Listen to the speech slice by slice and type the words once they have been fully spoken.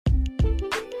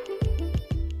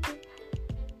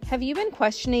Have you been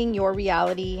questioning your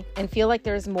reality and feel like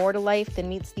there's more to life than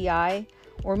meets the eye?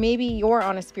 Or maybe you're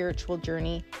on a spiritual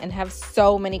journey and have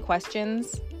so many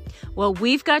questions? Well,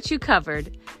 we've got you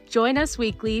covered. Join us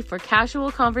weekly for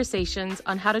casual conversations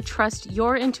on how to trust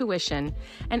your intuition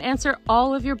and answer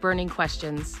all of your burning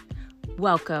questions.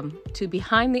 Welcome to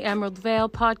Behind the Emerald Veil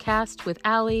podcast with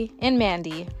Allie And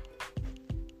Mandy.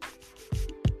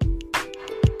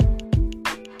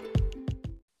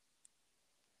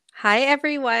 Hi,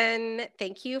 everyone.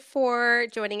 Thank you for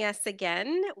joining us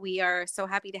again. We are so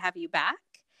happy to have you back.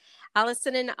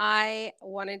 Allison and I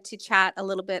wanted to chat a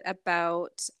little bit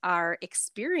about our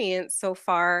experience so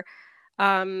far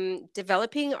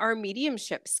developing our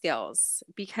mediumship skills,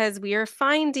 because we are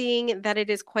finding that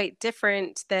it is quite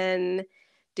different than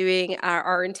doing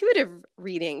our intuitive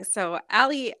reading. So,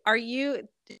 Allie, are you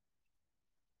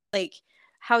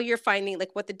how you're finding,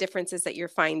 what the difference is that you're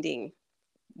finding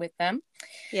with them?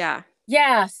 Yeah.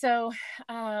 So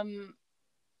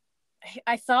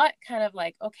I thought kind of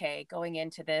okay, going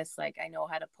into this, I know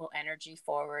how to pull energy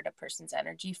forward, a person's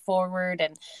energy forward.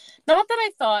 And not that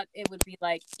I thought it would be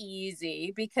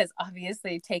easy, because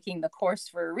obviously taking the course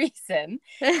for a reason.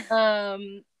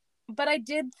 But I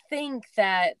did think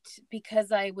that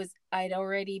because I'd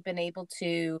already been able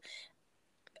to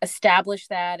establish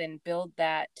that and build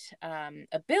that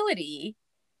ability,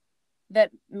 that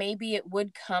maybe it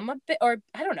would come a bit, or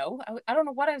I don't know. I don't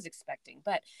know what I was expecting.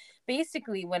 But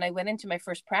basically, when I went into my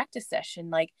first practice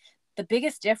session, the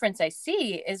biggest difference I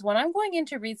see is when I'm going in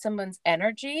to read someone's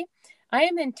energy, I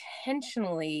am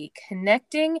intentionally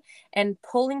connecting and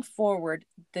pulling forward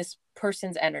this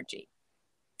person's energy.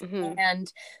 Mm-hmm.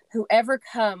 And whoever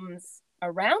comes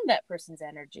around that person's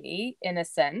energy, in a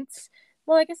sense,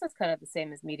 well, I guess that's kind of the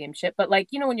same as mediumship, but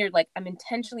when you're I'm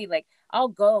intentionally I'll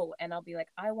go and I'll be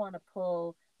I want to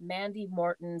pull Mandy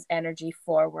Morton's energy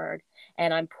forward,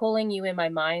 and I'm pulling you in my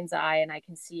mind's eye and I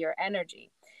can see your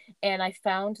energy. And I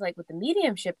found with the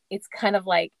mediumship, it's kind of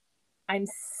I'm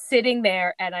sitting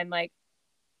there and I'm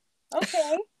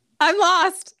okay, I'm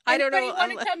lost. Anybody I don't know.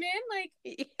 Want to come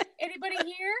in? Anybody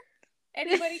here?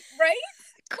 Anybody? Right?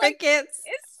 Crickets.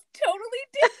 It's totally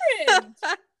different.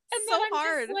 And so then I'm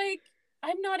hard. just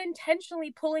I'm not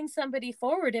intentionally pulling somebody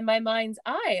forward in my mind's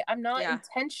eye. I'm not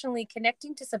intentionally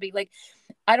connecting to somebody.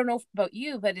 I don't know about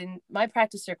you, but in my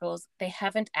practice circles, they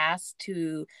haven't asked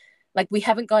to, we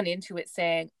haven't gone into it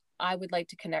saying, I would like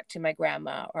to connect to my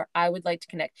grandma, or I would like to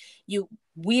connect.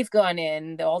 We've gone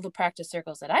in all the practice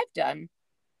circles that I've done,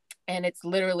 and it's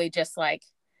literally just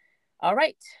all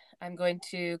right, I'm going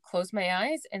to close my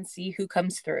eyes and see who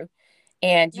comes through.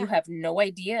 And you have no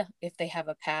idea if they have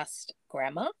a past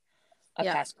grandma, a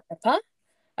past grandpa,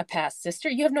 a past sister.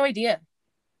 You have no idea.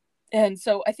 And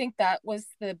so I think that was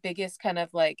the biggest kind of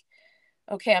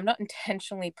okay, I'm not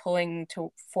intentionally pulling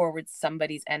forward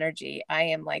somebody's energy. I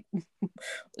am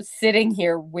sitting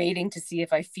here waiting to see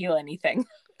if I feel anything.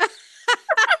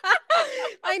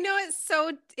 I know,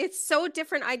 it's so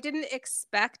different. I didn't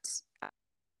expect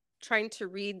trying to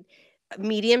read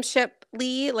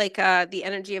mediumshiply, the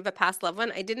energy of a past loved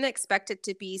one. I didn't expect it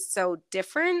to be so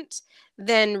different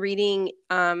than reading,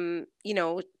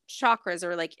 chakras,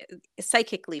 or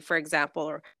psychically, for example,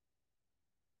 or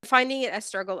finding it a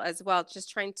struggle as well, just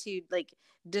trying to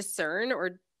discern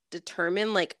or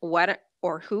determine what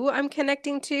or who I'm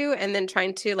connecting to, and then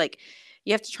trying to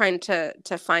you have to try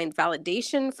to find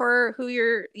validation for who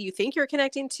you think you're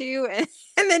connecting to,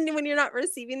 and then when you're not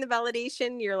receiving the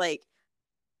validation, you're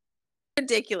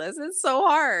ridiculous. It's so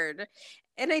hard.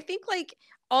 And I think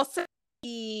also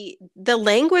the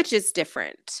language is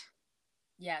different.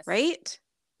 Yes. Right?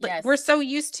 Yes. We're so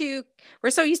used to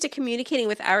communicating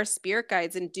with our spirit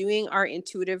guides and doing our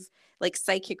intuitive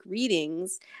psychic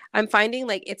readings. I'm finding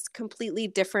it's completely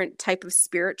different type of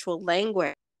spiritual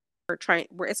language.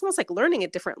 It's almost learning a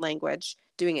different language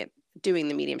doing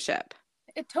the mediumship.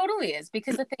 It totally is,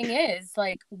 because the thing is,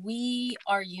 we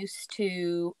are used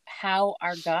to how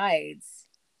our guides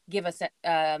give us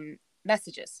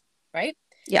messages, right?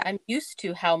 Yeah. I'm used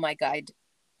to how my guide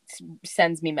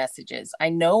sends me messages. I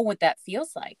know what that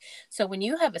feels like. So when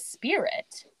you have a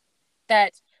spirit,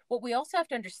 what we also have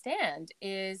to understand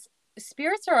is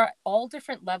spirits are at all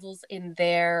different levels in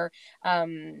their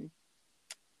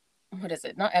what is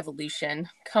it? Not evolution.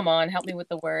 Come on, help me with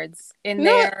the words.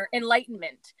 Their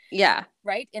enlightenment. Yeah.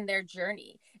 Right? In their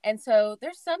journey. And so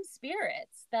there's some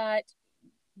spirits that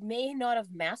may not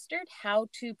have mastered how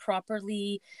to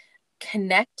properly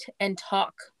connect and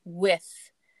talk with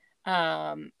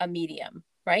a medium.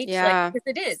 Right? Yeah.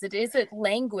 Because it is a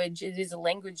language. It is a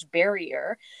language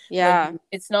barrier. Yeah.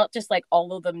 It's not just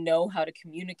all of them know how to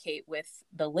communicate with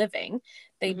the living.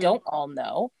 They don't all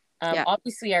know. Yeah.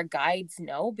 Obviously our guides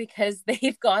know because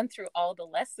they've gone through all the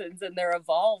lessons and they're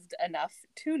evolved enough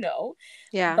to know.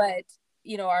 Yeah. But,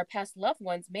 you know, our past loved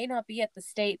ones may not be at the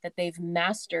state that they've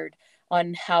mastered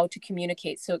on how to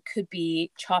communicate. So it could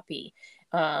be choppy.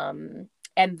 And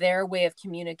their way of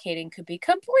communicating could be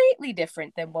completely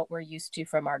different than what we're used to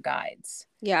from our guides.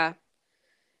 Yeah.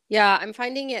 Yeah. I'm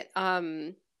finding it,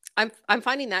 I'm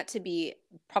finding that to be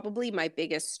probably my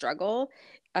biggest struggle,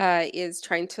 is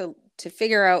trying to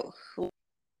figure out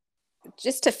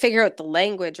just to figure out the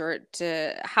language or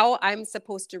to how I'm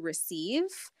supposed to receive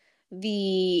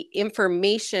the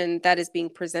information that is being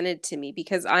presented to me,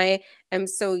 because I am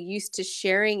so used to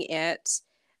sharing it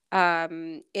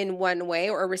in one way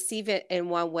or receive it in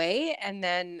one way, and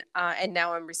then and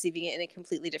now I'm receiving it in a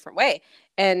completely different way,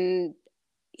 and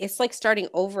it's like starting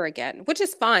over again, which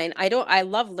is fine. I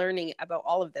love learning about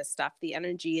all of this stuff, the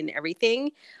energy and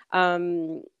everything.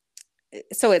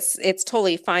 So it's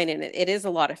totally fine, and it is a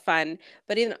lot of fun.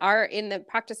 But in the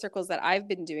practice circles that I've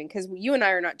been doing, because you and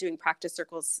I are not doing practice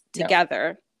circles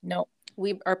together. No.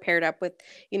 We are paired up with,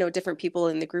 different people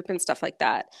in the group and stuff like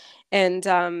that. And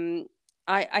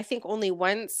I think only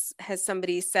once has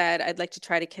somebody said, I'd like to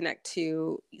try to connect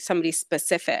to somebody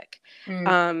specific,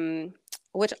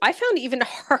 which I found even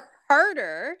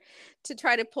harder to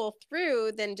try to pull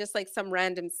through than just like some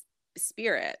random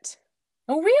spirit.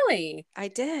 Oh, really? I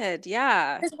did.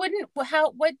 Yeah. Because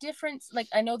what difference, like,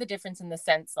 I know the difference in the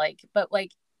sense, like, but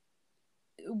like,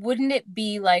 wouldn't it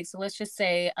be like, so let's just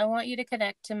say, I want you to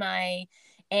connect to my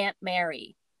Aunt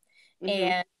Mary.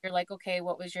 And you're like, okay,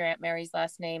 what was your Aunt Mary's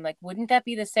last name? Like, wouldn't that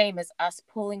be the same as us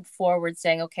pulling forward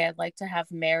saying, okay, I'd like to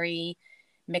have Mary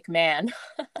McMahon.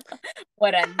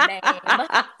 What a name.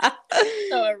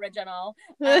 So original.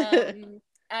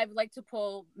 I'd like to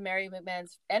pull Mary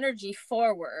McMahon's energy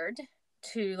forward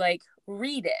to like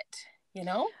read it,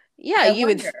 Yeah, you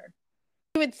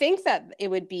would think that it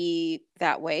would be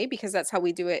that way, because that's how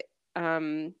we do it but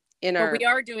we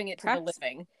are doing it to the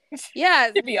living.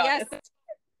 Yeah, to be honest. Yes.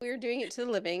 We're doing it to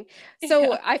the living.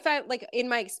 So I found, like, in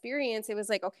my experience, it was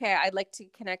like, okay, I'd like to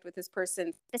connect with this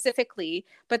person specifically,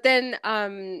 but then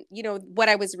what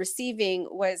I was receiving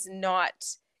was not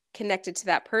connected to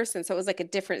that person. So it was like a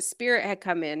different spirit had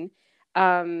come in.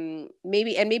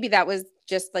 Maybe that was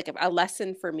just like a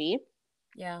lesson for me.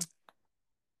 Yeah.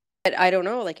 But I don't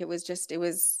know, like it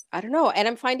was I don't know. And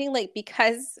I'm finding, like,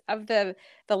 because of the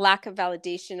lack of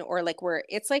validation, or like where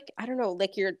it's like, I don't know,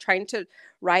 like you're trying to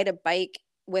ride a bike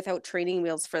without training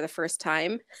wheels for the first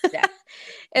time. Yeah.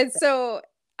 And so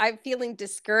I'm feeling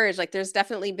discouraged. Like there's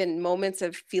definitely been moments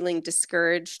of feeling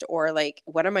discouraged, or like,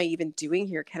 what am I even doing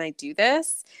here? Can I do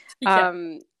this? Yeah.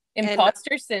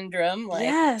 Imposter syndrome. Like,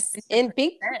 yes. And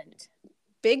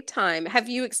big time. Have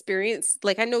you experienced,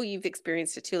 like, I know you've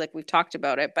experienced it too, like we've talked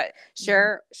about it, but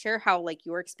share how like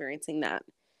you're experiencing that.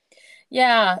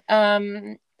 Yeah.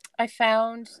 I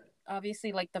found,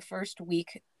 obviously, like the first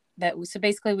week so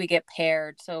basically we get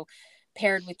paired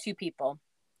with two people,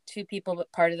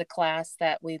 but part of the class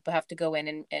that we have to go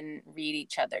in and read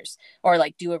each other's, or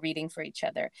like do a reading for each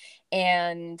other.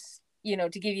 And,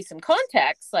 to give you some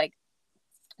context, like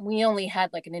we only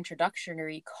had like an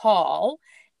introductory call,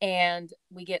 and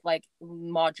we get like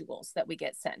modules that we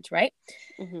get sent, right?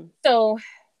 So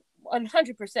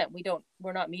 100%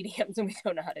 we're not mediums, and we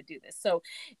don't know how to do this. So,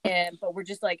 but we're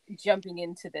just like jumping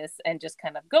into this and just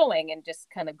kind of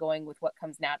going with what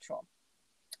comes natural.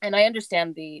 And I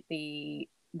understand the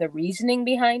reasoning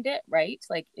behind it, right?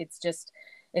 Like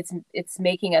it's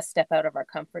making us step out of our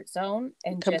comfort zone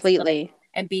and completely,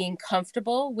 and being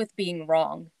comfortable with being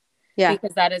wrong. Yeah.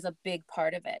 Because that is a big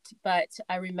part of it. But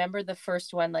I remember the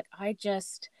first one, like I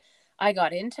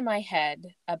got into my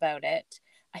head about it.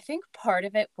 I think part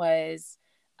of it was,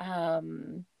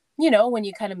 when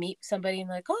you kind of meet somebody and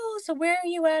like, oh, so where are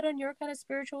you at on your kind of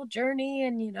spiritual journey?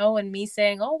 And, and me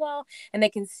saying, oh, well, and they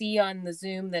can see on the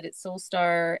Zoom that it's Soul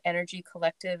Star Energy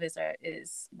Collective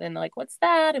is then like, what's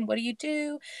that? And what do you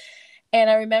do? And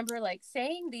I remember like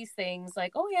saying these things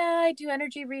like, oh yeah, I do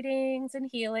energy readings and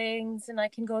healings, and I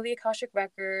can go to the Akashic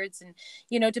Records. And,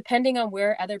 depending on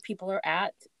where other people are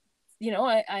at,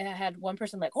 I had one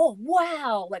person like, oh,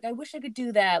 wow, like, I wish I could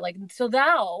do that. Like, so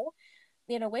now,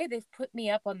 in a way, they've put me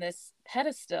up on this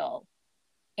pedestal,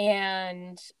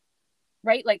 and,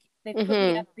 right, like, they put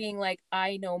me up being like,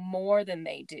 I know more than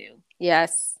they do.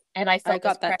 Yes. And I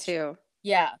got that too.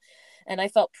 Yeah. And I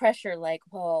felt pressure, like,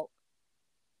 well,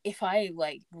 if I,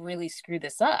 like, really screw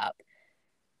this up,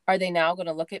 are they now going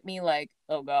to look at me like,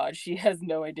 oh God, she has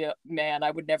no idea, man,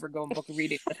 I would never go and book a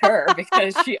reading with her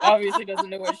because she obviously doesn't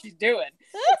know what she's doing.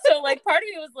 So like part of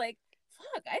me was like,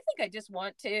 fuck, I think I just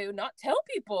want to not tell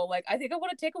people. Like, I think I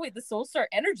want to take away the Soul Star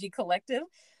Energy Collective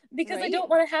because I don't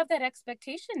want to have that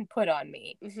expectation put on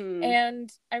me.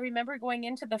 And I remember going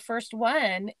into the first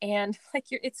one and like,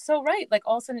 it's so right. Like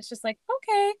all of a sudden it's just like,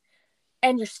 okay.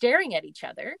 And you're staring at each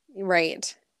other.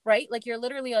 Right. Like you're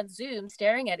literally on Zoom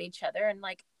staring at each other, and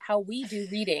like how we do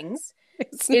readings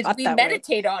is we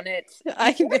meditate on it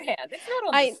beforehand. It's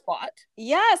not on the spot.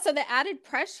 Yeah. So the added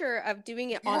pressure of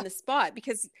doing it on the spot,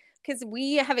 because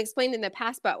we have explained in the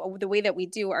past about the way that we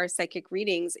do our psychic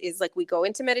readings is like we go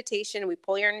into meditation, we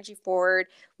pull your energy forward.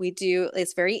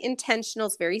 It's very intentional.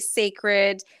 It's very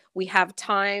sacred. We have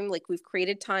time, like we've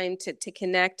created time to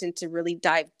connect and to really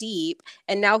dive deep.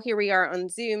 And now here we are on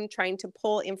Zoom trying to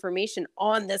pull information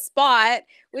on the spot,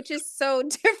 which is so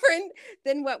different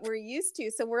than what we're used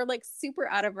to. So we're like super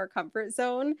out of our comfort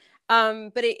zone.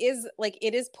 But it is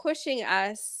pushing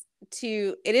us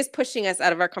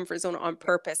out of our comfort zone on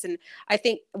purpose. And I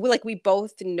think we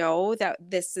both know that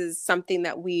this is something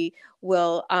that we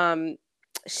will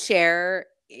share,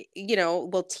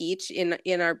 we'll teach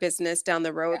in our business down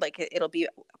the road. Like it'll be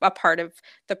a part of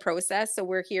the process. So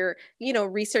we're here,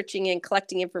 researching and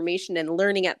collecting information and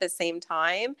learning at the same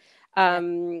time.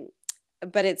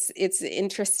 But it's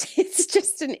interesting. It's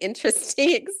just an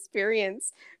interesting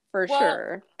experience for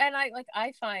sure. And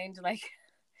I find like,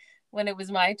 when it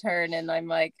was my turn and I'm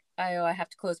like, I have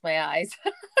to close my eyes.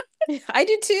 I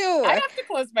do too. I have to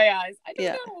close my eyes. I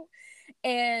don't know.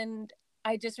 And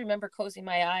I just remember closing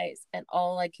my eyes and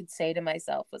all I could say to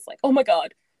myself was like, oh my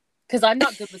God. Cause I'm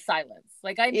not good with silence.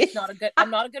 Like I'm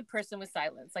not a good person with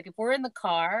silence. Like if we're in the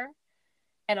car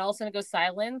and all of a sudden it goes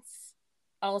silence,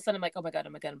 all of a sudden I'm like, oh my God.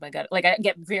 Like I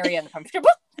get very uncomfortable.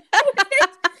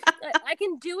 I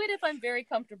can do it if I'm very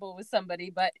comfortable with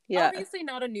somebody, but obviously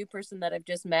not a new person that I've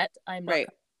just met. I'm not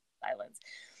silence.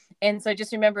 And so I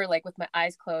just remember like with my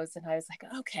eyes closed and I was like,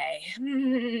 okay,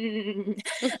 I'm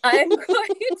just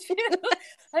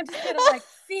gonna like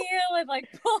feel and like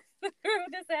pull through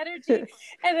this energy.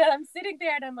 And then I'm sitting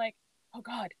there and I'm like, oh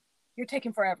God, you're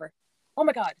taking forever. Oh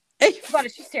my God. God,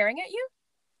 is she staring at you?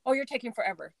 Oh, you're taking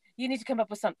forever. You need to come up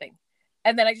with something.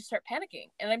 And then I just start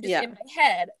panicking and I'm just in my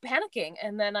head panicking.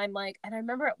 And then I'm like, and I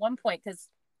remember at one point, because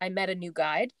I met a new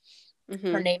guide.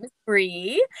 Her name is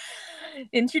Bree.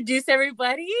 Introduce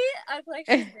everybody. I'm like,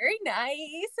 she's very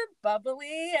nice and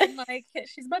bubbly and like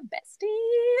she's my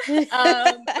bestie.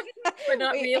 But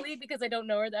not really because I don't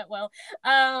know her that well.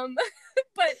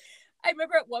 But I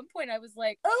remember at one point I was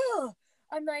like, oh,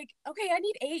 I'm like, okay, I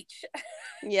need H.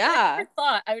 Yeah. I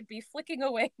thought I would be flicking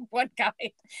away one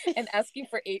guy and asking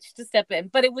for H to step in.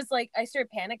 But it was like, I started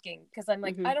panicking because I'm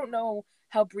like, I don't know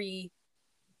how Bree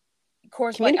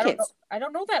communicates. I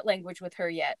don't know that language with her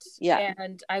yet. Yeah.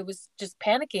 And I was just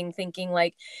panicking, thinking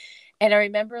like, and I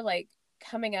remember like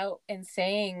coming out and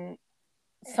saying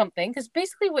something, because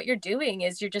basically what you're doing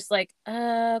is you're just like,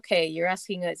 okay, you're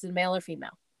asking is it male or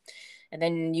female? And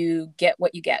then you get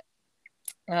what you get.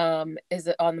 Is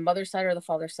it on the mother's side or the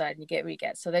father's side? And you get what you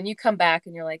get. So then you come back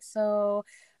and you're like, so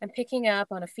I'm picking up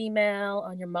on a female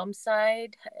on your mom's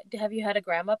side. Have you had a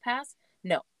grandma pass?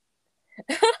 No.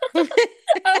 Okay.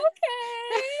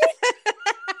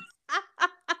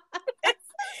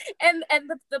 and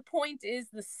the point is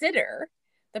the sitter,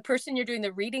 the person you're doing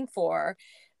the reading for,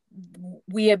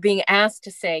 we are being asked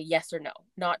to say yes or no,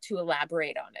 not to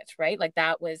elaborate on it, right? Like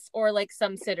that was, or like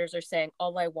some sitters are saying,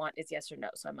 all I want is yes or no.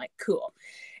 So I'm like, cool.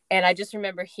 And I just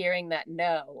remember hearing that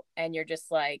no, and you're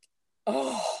just like,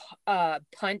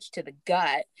 punch to the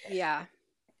gut. Yeah.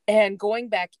 And going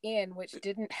back in, which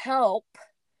didn't help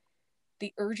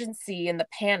the urgency and the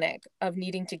panic of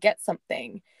needing to get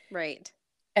something. Right.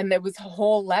 And there was a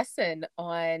whole lesson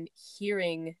on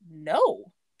hearing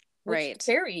no, which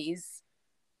carries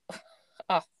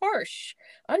a harsh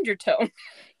undertone.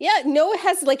 Yeah, no, it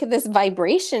has like this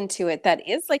vibration to it that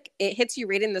is like, it hits you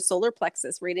right in the solar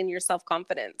plexus, right in your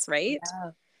self-confidence, right?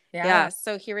 Yeah.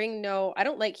 So hearing no, I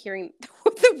don't like hearing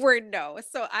the word no.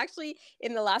 So actually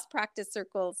in the last practice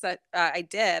circles that I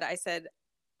did, I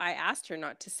asked her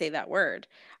not to say that word.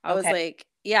 I was like,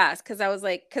 yes, because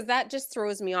that just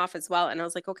throws me off as well. And I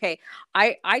was like, okay,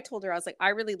 I told her, I was like, I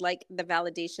really like the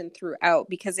validation throughout,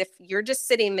 because if you're just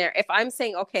sitting there, if I'm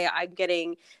saying, okay, I'm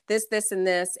getting this, and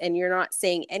this, and you're not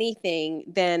saying anything,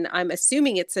 then I'm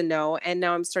assuming it's a no. And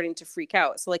now I'm starting to freak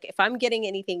out. So like, if I'm getting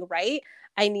anything right,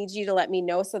 I need you to let me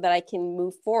know so that I can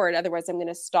move forward. Otherwise I'm going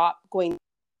to stop going.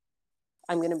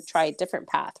 I'm going to try a different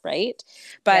path. Right.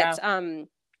 But,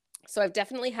 so I've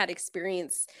definitely had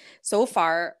experience so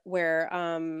far where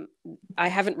I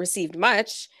haven't received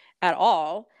much at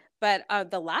all. But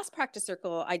the last practice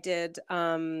circle I did,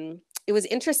 it was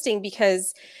interesting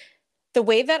because The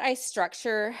way that I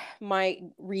structure my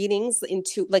readings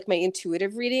into like my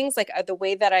intuitive readings, like the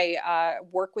way that I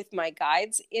work with my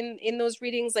guides in those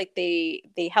readings, like they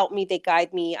help me, they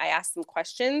guide me, I ask them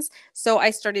questions. So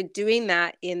I started doing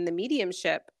that in the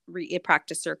mediumship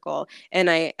practice circle, and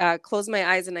I closed my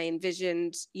eyes and I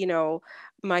envisioned,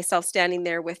 myself standing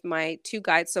there with my two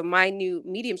guides. So my new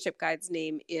mediumship guide's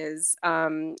name is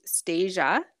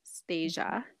Stasia.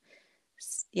 Stasia.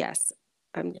 Yes.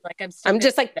 I'm just like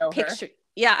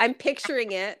I'm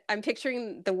picturing it. I'm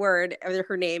picturing the word or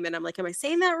her name, and I'm like, am I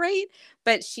saying that right?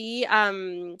 But she's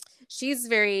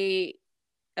very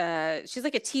she's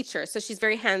like a teacher, so she's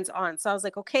very hands-on. So I was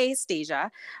like, okay, Stasia,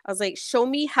 I was like, show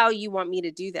me how you want me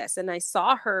to do this. And I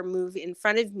saw her move in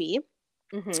front of me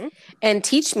and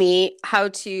teach me how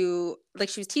to, like,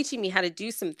 she was teaching me how to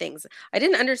do some things. I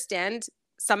didn't understand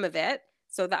some of it,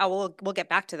 so that we'll get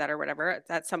back to that or whatever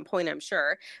at some point, I'm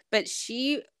sure. But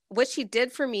what she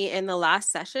did for me in the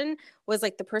last session was,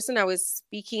 like, the person I was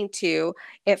speaking to,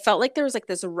 it felt like there was like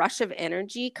this rush of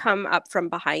energy come up from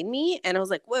behind me. And I was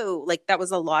like, whoa, like that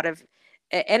was a lot of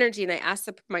energy. And I asked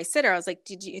my sitter, I was like,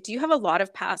 do you have a lot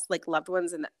of past like loved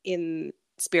ones in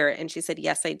spirit? And she said,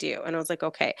 yes, I do. And I was like,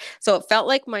 okay. So it felt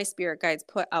like my spirit guides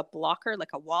put a blocker,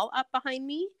 like a wall up behind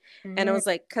me. And I was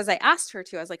like, because I asked her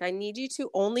to, I was like, I need you to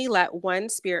only let one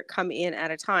spirit come in at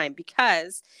a time,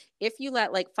 because if you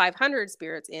let like 500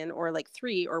 spirits in, or like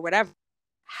 3 or whatever,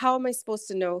 how am I supposed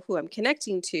to know who I'm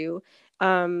connecting to?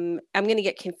 I'm going to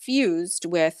get confused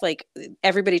with like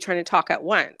everybody trying to talk at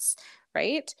once.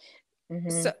 Right.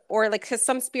 So, or like, because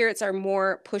some spirits are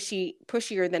more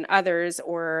pushier than others,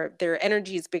 or their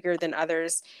energy is bigger than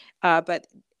others. But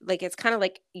like, it's kind of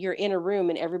like you're in a room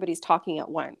and everybody's talking at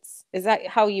once. Is that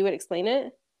how you would explain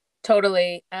it?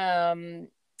 Totally. I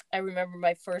remember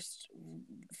my first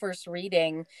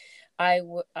reading. I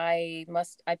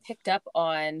picked up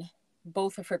on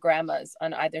both of her grandmas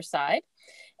on either side.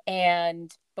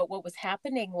 But what was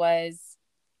happening was,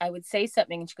 I would say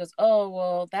something and she goes, oh,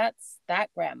 well, that's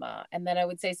that grandma. And then I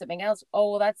would say something else.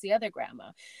 Oh, well, that's the other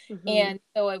grandma. And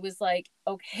so I was like,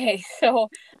 okay, so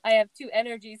I have two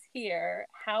energies here.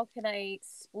 How can I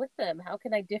split them? How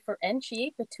can I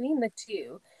differentiate between the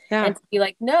two? Yeah. And to be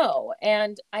like, no.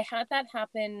 And I had that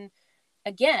happen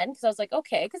again, because I was like,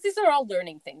 okay, because these are all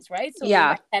learning things, right? So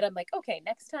yeah, in my head, I'm like, okay,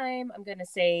 next time I'm gonna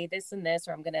say this and this,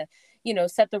 or I'm gonna,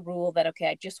 set the rule that, okay,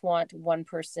 I just want one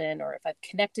person, or if I've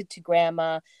connected to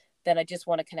grandma, then I just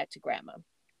want to connect to grandma.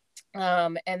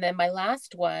 And then my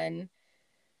last one,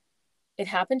 it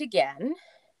happened again.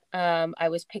 I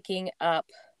was picking up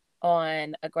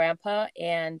on a grandpa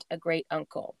and a great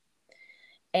uncle,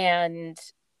 and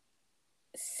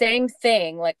same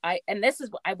thing. Like I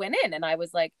went in and I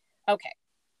was like, okay,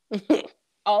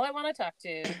 all I want to talk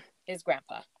to is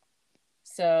grandpa.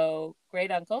 So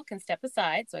great uncle can step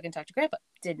aside so I can talk to grandpa.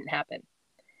 Didn't happen.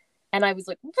 And I was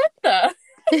like, what the?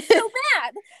 It's so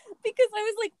bad. Because I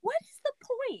was like, what is the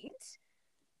point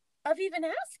of even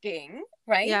asking?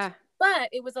 Right? Yeah. But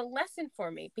it was a lesson for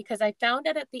me, because I found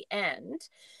out at the end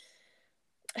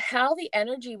how the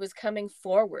energy was coming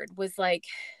forward was like,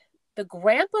 the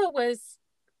grandpa was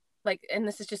like, and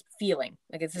this is just feeling,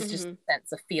 like this is just a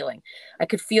sense of feeling. I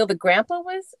could feel the grandpa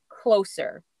was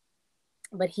closer,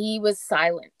 but he was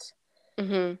silent.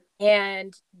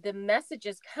 And the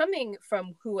messages coming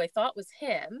from who I thought was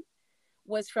him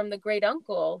was from the great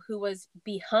uncle, who was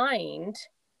behind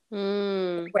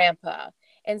grandpa.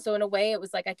 And so in a way, it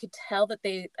was like I could tell that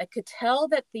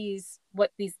these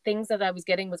things that I was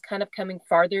getting was kind of coming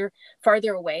farther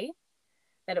away,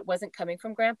 that it wasn't coming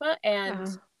from grandpa.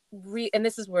 And and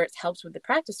this is where it helps with the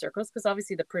practice circles, because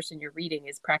obviously the person you're reading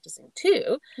is practicing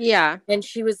too. Yeah. And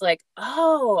she was like,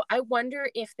 oh, I wonder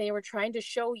if they were trying to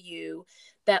show you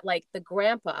that, like, the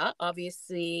grandpa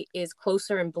obviously is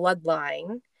closer in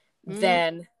bloodline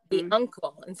than the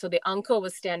uncle. And so the uncle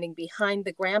was standing behind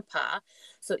the grandpa.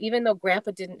 So even though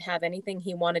grandpa didn't have anything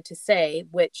he wanted to say,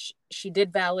 which she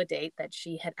did validate that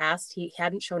she had asked, he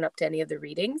hadn't shown up to any of the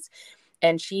readings,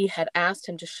 and she had asked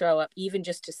him to show up, even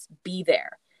just to be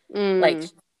there. Like, you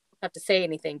don't have to say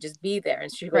anything, just be there. And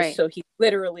she goes, so he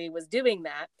literally was doing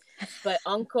that. But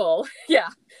uncle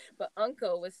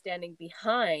was standing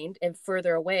behind and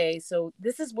further away. So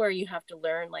this is where you have to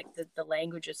learn, like, the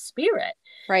language of spirit.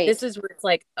 Right. This is where it's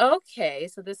like, okay,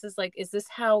 so this is like, is this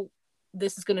how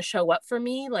this is going to show up for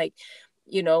me? Like,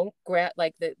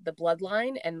 like the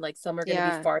bloodline, and like some are going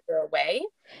to be farther away.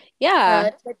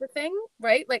 Yeah. Type of thing.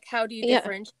 Right. Like, how do you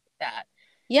differentiate that?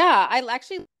 Yeah. I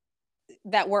actually,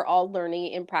 that we're all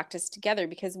learning in practice together,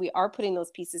 because we are putting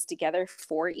those pieces together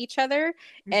for each other.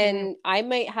 Mhm. And I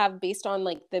might have, based on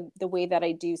like the way that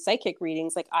I do psychic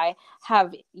readings, like I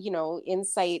have,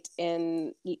 insight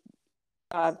and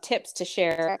tips to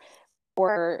share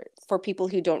for people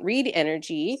who don't read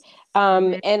energy.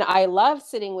 Mhm. And I love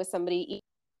sitting with somebody.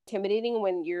 Intimidating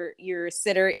when your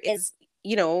sitter is,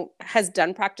 has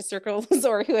done practice circles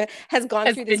or who has gone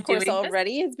Has through this been course doing this.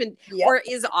 already, has been Yep. or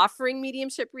is offering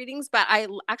mediumship readings. But I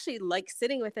actually like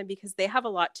sitting with them because they have a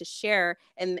lot to share,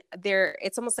 and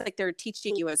it's almost like they're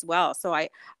teaching you as well. So I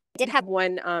did have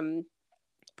one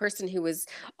person who was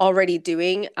already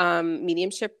doing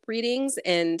mediumship readings,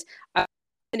 and I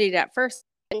did at first,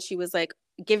 and she was like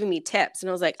giving me tips, and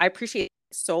I was like, I appreciate it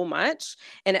so much,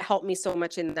 and it helped me so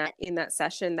much in that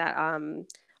session that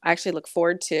I actually look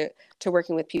forward to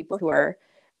working with people who are,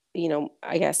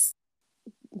 I guess,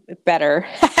 better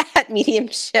at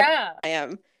mediumship Yeah. than I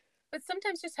am. But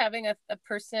sometimes just having a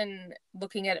person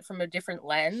looking at it from a different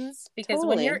lens, because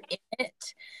Totally. when you're in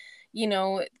it,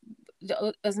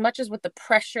 as much as with the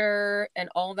pressure and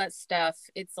all that stuff,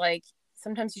 it's like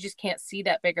sometimes you just can't see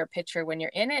that bigger picture when you're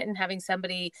in it, and having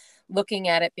somebody looking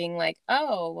at it being like,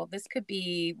 oh, well, this could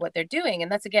be what they're doing.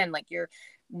 And that's, again, like you're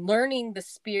learning the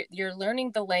spirit, you're learning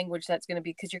the language that's going to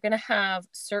be, because you're going to have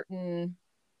certain,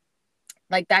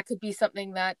 like that could be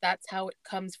something that's how it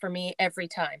comes for me every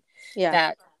time. Yeah.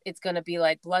 That it's going to be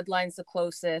like bloodline's the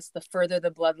closest, the further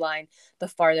the bloodline, the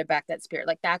farther back that spirit,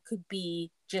 like that could be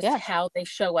just how they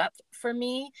show up for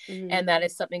me. Mm-hmm. And that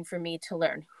is something for me to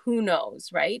learn. Who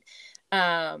knows, right?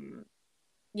 I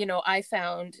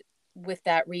found with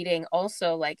that reading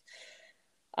also, like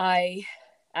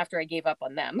after I gave up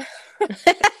on them,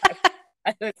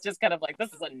 it's just kind of like,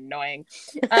 this is annoying.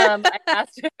 I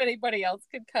asked if anybody else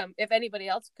could come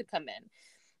in.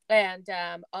 And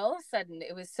all of a sudden,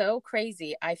 it was so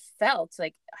crazy. I felt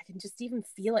like, I can just even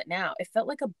feel it now. It felt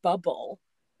like a bubble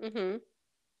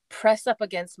press up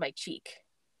against my cheek.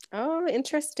 Oh,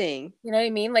 interesting. You know what I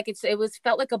mean? Like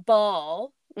felt like a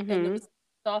ball, and it was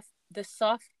the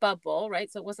soft bubble, right?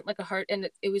 So it wasn't like a heart, and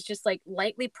it was just like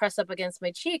lightly press up against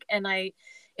my cheek. And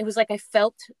it was like I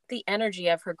felt the energy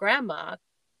of her grandma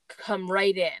come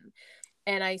right in.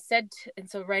 And I said, and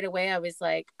so right away I was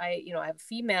like, I have a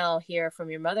female here from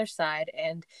your mother's side,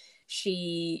 and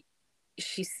she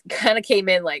kind of came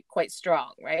in like quite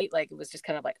strong, right? Like it was just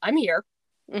kind of like, I'm here.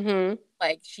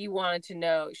 Like she wanted me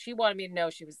to know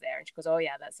she was there. And she goes, oh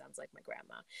yeah, that sounds like my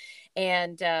grandma.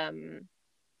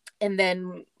 And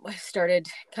then I started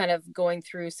kind of going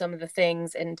through some of the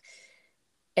things, and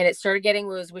it started getting,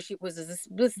 was this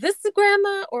the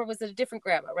grandma, or was it a different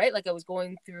grandma, right? Like I was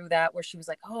going through that where she was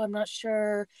like, oh, I'm not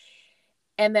sure.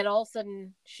 And then all of a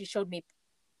sudden she showed me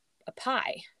a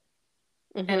pie.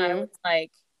 And I was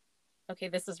like, okay,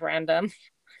 this is random.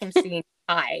 I'm seeing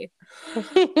pie.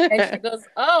 And she goes,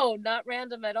 oh, not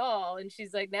random at all. And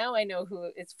she's like, now I know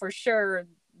who it's for sure,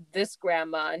 this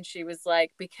grandma. And she was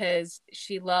like, because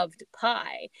she loved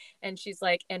pie. And she's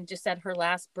like, and just at her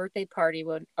last birthday party,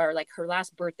 her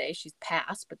last birthday, she's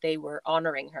passed, but they were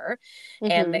honoring her,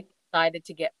 and they decided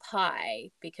to get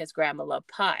pie because grandma loved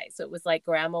pie. So it was like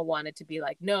grandma wanted to be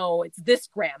like, no, it's this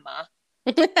grandma,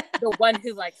 the one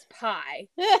who likes pie.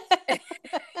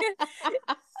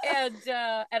 And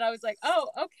I was like, oh,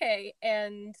 okay.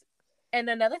 And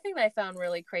another thing that I found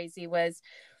really crazy was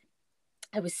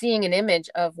I was seeing an image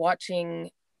of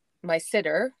watching my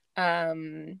sitter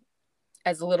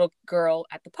as a little girl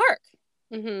at the park.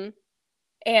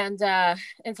 And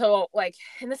so like,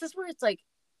 and this is where it's like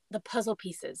the puzzle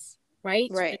pieces, right?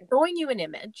 They're showing you an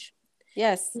image.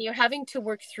 Yes. And you're having to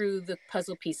work through the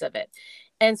puzzle piece of it.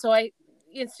 And so I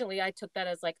took that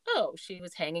as like, oh, she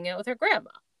was hanging out with her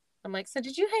grandma. I'm like, so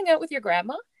did you hang out with your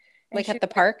grandma? And like at the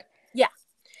park? Yeah.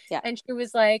 And she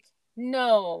was like,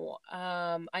 no,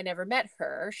 I never met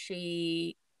her.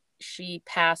 She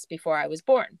passed before I was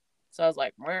born. So I was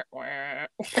like, wah, wah.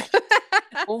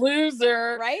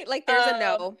 Loser. Right? Like there's a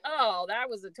no. Oh, that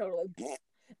was a total.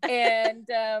 And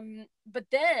but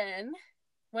then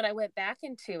when I went back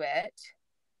into it,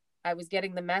 I was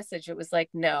getting the message. It was like,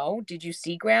 no, did you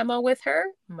see grandma with her?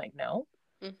 I'm like, no.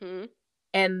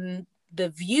 And the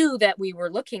view that we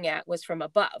were looking at was from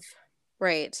above.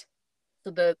 Right.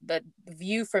 So the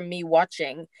view from me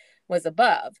watching was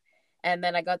above. And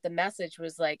then I got the message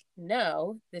was like,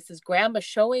 no, this is grandma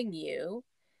showing you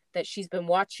that she's been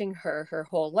watching her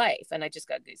whole life. And I just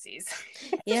got goosies.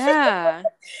 Yeah.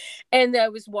 And I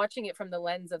was watching it from the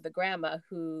lens of the grandma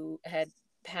who had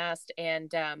passed, and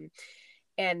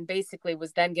basically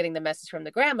was then getting the message from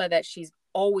the grandma that she's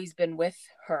always been with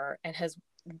her and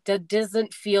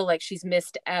doesn't feel like she's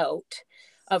missed out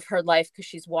of her life because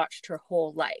she's watched her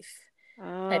whole life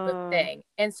type of thing.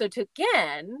 And so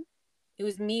again, it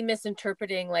was me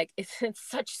misinterpreting, like, it's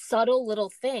such subtle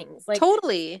little things. Like,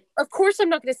 totally. Of course, I'm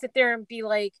not going to sit there and be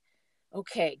like,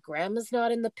 okay, grandma's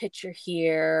not in the picture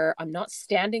here. I'm not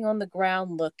standing on the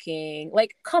ground looking.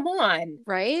 Like, come on.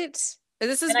 Right?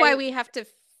 This is why we have to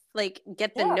like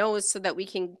get the nose so that we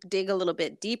can dig a little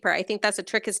bit deeper. I think that's a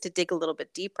trick, is to dig a little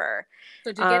bit deeper.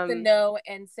 So to get the no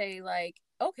and say like,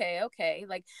 okay.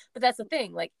 Like, but that's the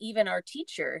thing. Like, even our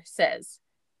teacher says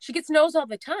she gets no's all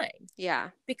the time. Yeah.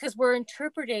 Because we're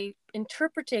interpreting.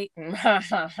 Interpreting.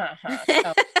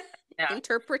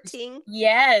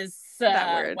 Yes.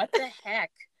 That word. What the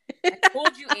heck? I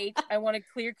told you, H, I wanted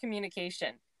clear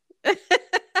communication.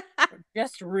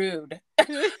 Just rude.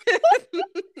 I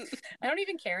don't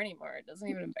even care anymore. It doesn't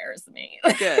even embarrass me.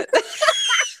 Good.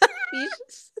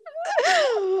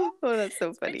 Oh, that's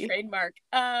so funny. Trademark.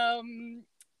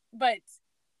 But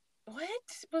what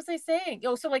was I saying?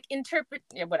 Oh, so like interpret.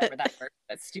 Yeah, whatever that word.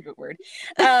 That stupid word.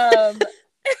 Because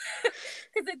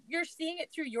you're seeing it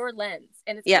through your lens,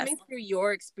 and it's coming through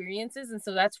your experiences, and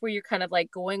so that's where you're kind of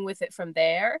like going with it from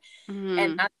there.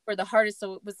 And that's where the hardest.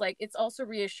 So it was like, it's also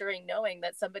reassuring knowing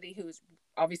that somebody who's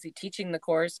obviously teaching the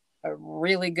course, a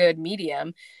really good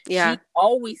medium, she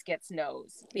always gets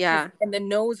no's. And the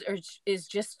no's is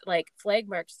just like flag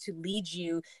marks to lead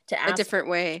you to ask a different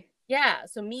way.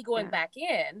 So me going back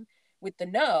in with the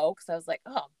no, because I was like,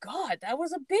 oh God, that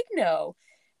was a big no.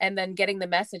 And then getting the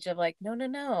message of like,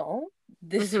 no,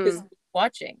 this is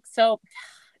watching. So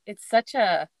it's such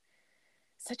a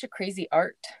crazy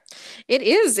art. It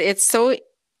is. It's so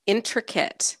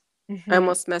intricate. I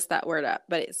almost messed that word up,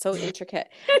 but it's so intricate.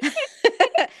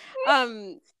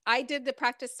 I did the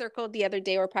practice circle the other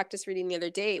day, or practice reading the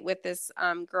other day, with this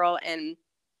girl. And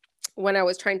when I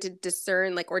was trying to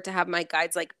discern, like, or to have my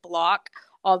guides like block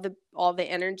all the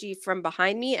energy from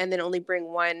behind me and then only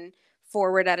bring one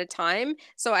forward at a time.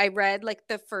 So I read like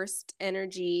the first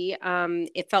energy.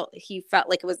 He felt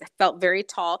like it felt very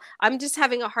tall. I'm just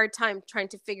having a hard time trying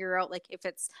to figure out like if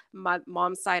it's my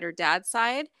mom's side or dad's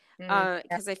side.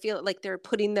 Because I feel like they're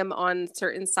putting them on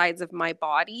certain sides of my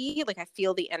body. Like I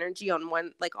feel the energy on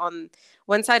one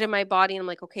side of my body. And I'm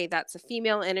like, okay, that's a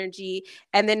female energy.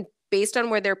 And then based on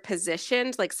where they're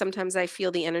positioned, like sometimes I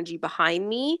feel the energy behind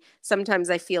me. Sometimes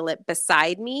I feel it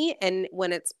beside me. And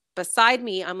when it's beside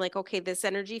me, I'm like, okay, this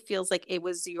energy feels like it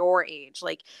was your age.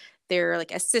 Like they're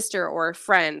like a sister or a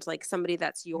friend, like somebody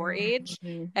that's your age.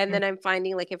 And then I'm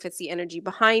finding like if it's the energy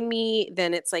behind me,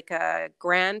 then it's like a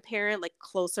grandparent, like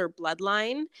closer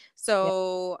bloodline.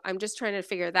 So I'm just trying to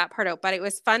figure that part out. But it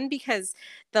was fun because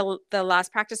the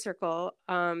last practice circle,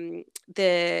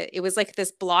 it was like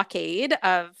this blockade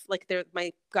of like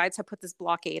my guides have put this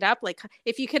blockade up, like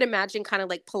if you could imagine kind of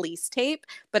like police tape,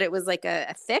 but it was like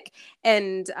a thick,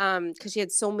 and because she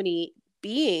had so many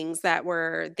beings that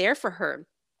were there for her.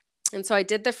 And so I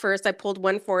did the first, I pulled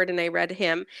one forward and I read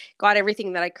him, got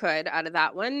everything that I could out of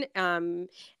that one. And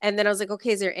then I was like, okay,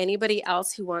 is there anybody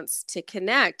else who wants to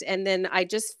connect? And then I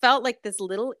just felt like this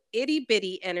little itty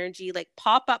bitty energy, like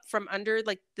pop up from under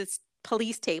like this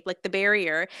police tape, like the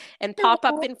barrier, and pop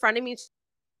up in front of me.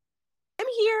 I'm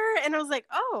here. And I was like,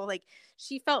 oh, like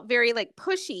she felt very like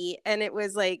pushy. And it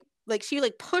was like she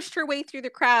like pushed her way through the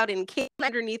crowd and came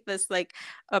underneath this like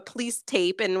a police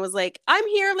tape and was like, I'm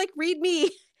here, like read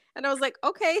me. And I was like,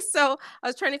 okay. So I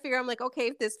was trying to figure out, I'm like, okay,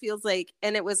 if this feels like,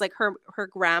 and it was like her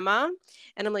grandma.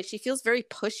 And I'm like, she feels very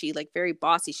pushy, like very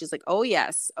bossy. She's like, oh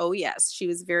yes. She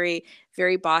was very,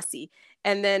 very bossy.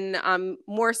 And then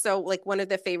more so like one of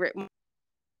the favorite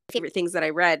things that I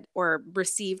read or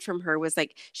received from her was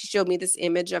like, she showed me this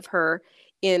image of her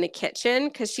in a kitchen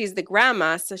because she's the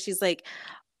grandma. So she's like,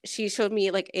 she showed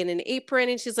me like in an apron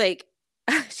and she's like,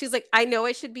 I know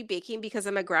I should be baking because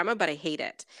I'm a grandma, but I hate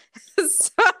it.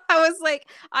 So I was like,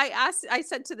 I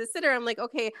said to the sitter, I'm like,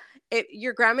 okay,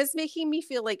 your grandma's making me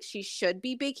feel like she should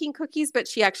be baking cookies, but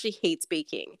she actually hates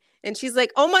baking. And she's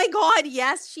like, oh my God,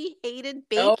 yes, she hated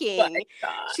baking.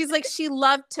 She's like, she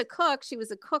loved to cook. She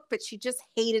was a cook, but she just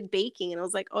hated baking. And I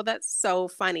was like, oh, that's so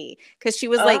funny. Cause she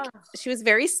was like, she was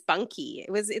very spunky.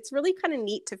 It's really kind of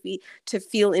neat to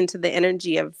feel into the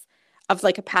energy of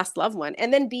like a past loved one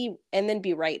and then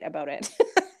be right about it.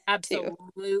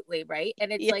 Absolutely. Right.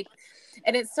 And it's like,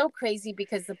 and it's so crazy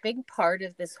because the big part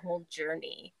of this whole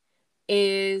journey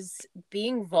is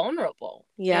being vulnerable.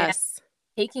 Yes.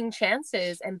 Taking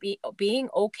chances and being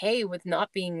okay with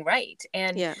not being right.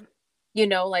 And, you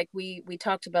know, like we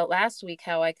talked about last week,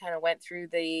 how I kind of went through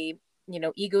the, you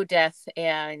know, ego death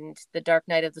and the dark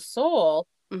night of the soul.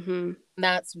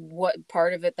 That's what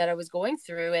part of it that I was going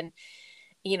through.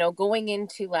 going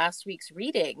into last week's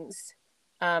readings,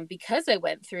 because I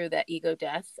went through that ego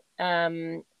death,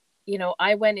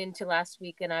 I went into last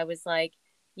week and I was like,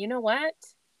 you know what?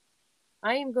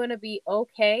 I am going to be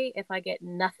okay if I get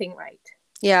nothing right.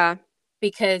 Yeah.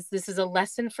 Because this is a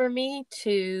lesson for me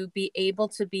to be able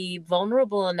to be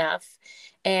vulnerable enough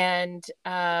and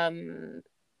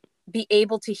be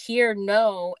able to hear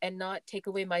no and not take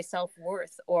away my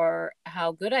self-worth or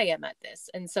how good I am at this.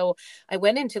 And so I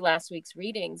went into last week's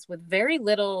readings with very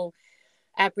little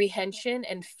apprehension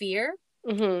and fear,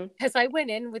 because I went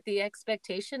in with the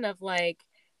expectation of like,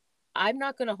 I'm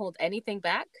not going to hold anything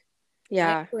back.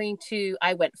 Yeah.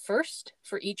 I went first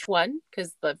for each one,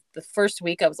 because the first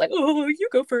week I was like, oh, you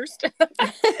go first. Because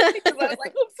I was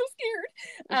like, oh, I'm so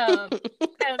scared.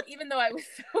 And even though I was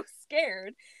so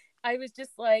scared, I was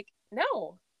just like,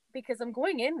 no, because I'm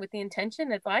going in with the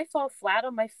intention, if I fall flat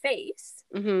on my face,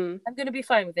 I'm going to be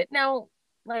fine with it. Now,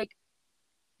 like,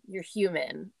 you're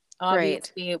human.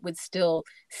 Obviously, it would still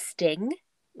sting.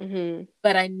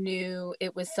 But I knew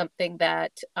it was something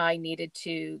that I needed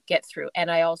to get through.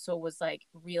 And I also was like,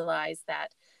 realized that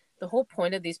the whole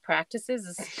point of these practices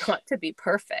is not to be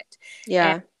perfect.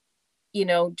 Yeah.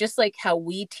 And, just like how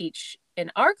we teach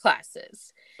in our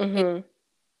classes,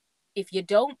 if you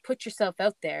don't put yourself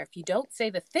out there, if you don't say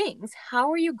the things, how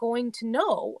are you going to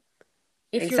know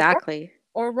if you're right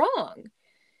or wrong?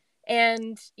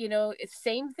 And, it's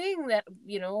same thing that,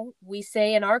 we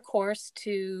say in our course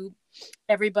to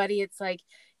everybody. It's like,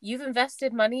 you've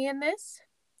invested money in this,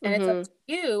 and it's up to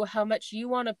you how much you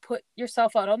want to put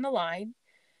yourself out on the line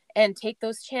and take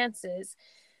those chances,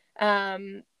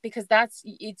 because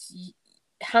it's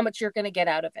how much you're going to get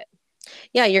out of it.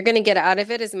 Yeah, you're going to get out of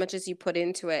it as much as you put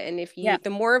into it. And if the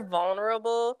more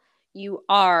vulnerable you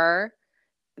are,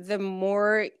 the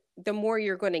more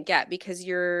you're going to get, because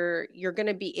you're going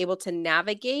to be able to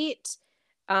navigate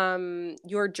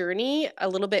your journey a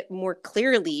little bit more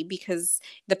clearly, because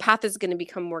the path is going to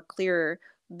become more clear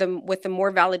with the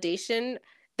more validation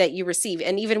that you receive.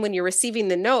 And even when you're receiving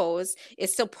the no's,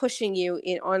 it's still pushing you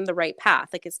on the right path.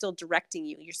 Like, it's still directing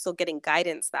you. You're still getting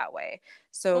guidance that way.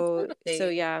 So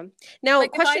yeah. Now,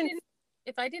 like, question.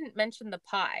 If I didn't mention the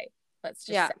pie, let's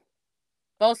just say,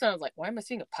 also I was like, why am I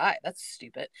seeing a pie? That's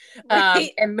stupid.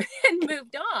 And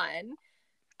moved on.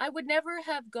 I would never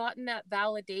have gotten that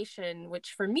validation,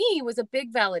 which for me was a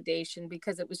big validation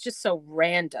because it was just so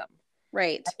random.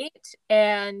 Right.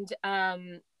 And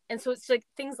so it's like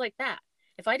things like that.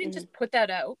 If I didn't just put that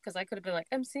out, because I could have been like,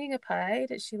 I'm seeing a pie.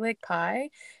 Does she like pie?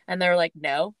 And they're like,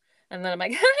 no. And then I'm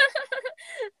like,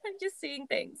 I'm just seeing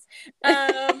things.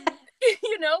 But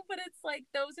it's like,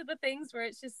 those are the things where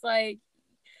it's just like,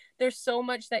 there's so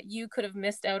much that you could have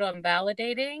missed out on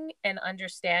validating and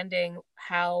understanding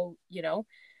how,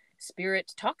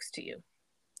 spirit talks to you.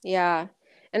 Yeah.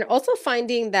 And also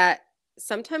finding that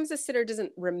sometimes the sitter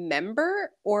doesn't remember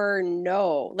or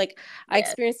know. Like, I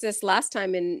experienced this last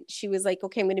time, and she was like,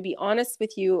 okay, I'm going to be honest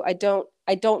with you. I don't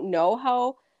know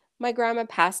how my grandma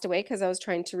passed away, because I was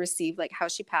trying to receive like how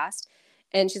she passed.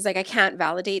 And she's like, I can't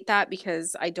validate that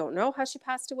because I don't know how she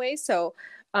passed away. So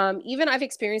even I've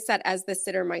experienced that as the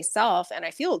sitter myself. And I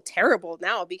feel terrible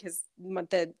now, because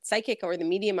the psychic or the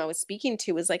medium I was speaking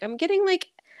to was like, I'm getting like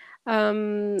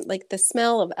the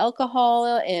smell of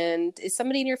alcohol, and is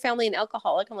somebody in your family an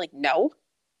alcoholic? I'm like, no.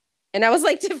 And I was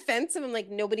like defensive. I'm like,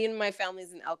 nobody in my family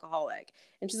is an alcoholic.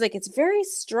 And she's like, it's very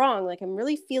strong. Like, I'm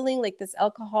really feeling like this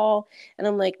alcohol. And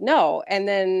I'm like, no. And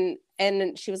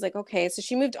then she was like, okay. So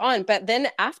she moved on. But then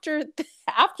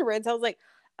afterwards, I was like,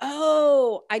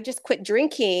 oh, I just quit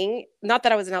drinking. Not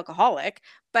that I was an alcoholic,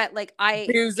 but like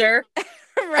Loser.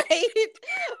 Right.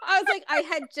 I was like, I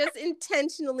had just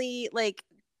intentionally like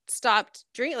stopped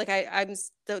drinking. Like, I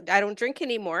don't drink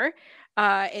anymore.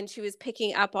 And she was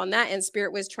picking up on that, and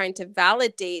spirit was trying to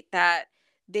validate that.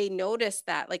 They noticed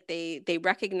that, like, they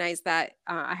recognized that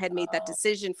I had made that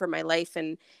decision for my life,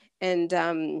 and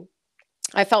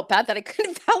I felt bad that I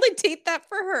couldn't validate that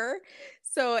for her.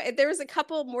 So there was a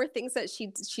couple more things that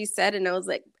she said, and I was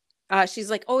like, she's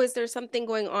like, oh, is there something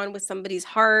going on with somebody's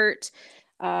heart?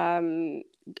 And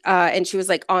she was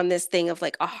like on this thing of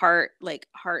like a heart,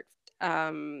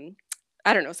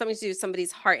 I don't know, something to do with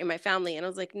somebody's heart in my family. And I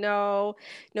was like, no,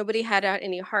 nobody had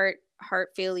any heart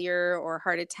failure or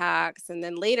heart attacks. And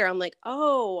then later I'm like,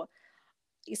 oh,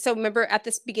 so remember at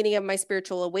this beginning of my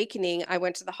spiritual awakening, I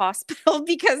went to the hospital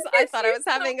because I thought I was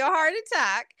having a heart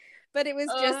attack, but it was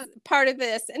just part of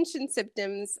the ascension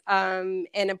symptoms.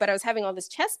 But I was having all this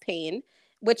chest pain,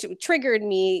 which triggered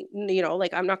me,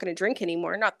 like, I'm not going to drink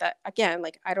anymore. Not that, again,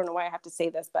 like, I don't know why I have to say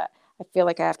this, but I feel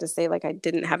like I have to say, like, I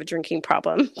didn't have a drinking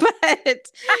problem,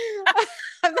 but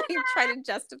trying to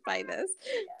justify this.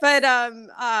 But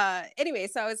anyway,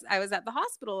 so I was at the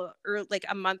hospital like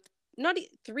a month, not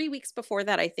 3 weeks before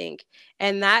that, I think.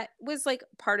 And that was like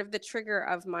part of the trigger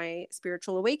of my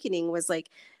spiritual awakening, was like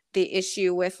the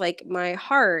issue with like my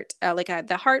heart, like I had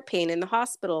the heart pain in the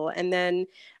hospital. And then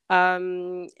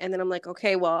I'm like,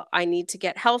 okay, well, I need to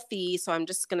get healthy, so I'm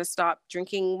just going to stop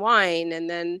drinking wine. And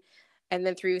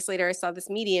then 3 weeks later, I saw this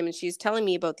medium, and she was telling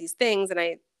me about these things.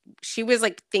 And she was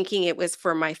like thinking it was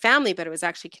for my family, but it was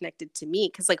actually connected to me.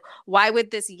 Cause like, why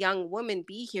would this young woman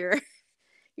be here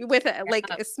with like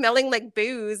smelling like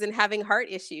booze and having heart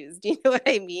issues? Do you know what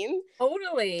I mean?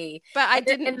 Totally. But I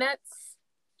didn't. And that's,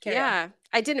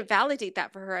 I didn't validate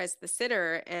that for her as the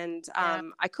sitter. And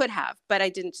I could have, but I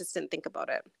didn't think about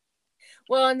it.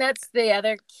 Well, and that's the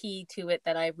other key to it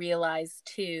that I realized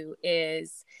too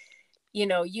is, you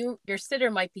know, your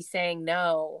sitter might be saying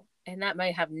no, and that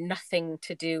might have nothing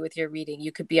to do with your reading.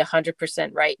 You could be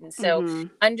 100% right. And so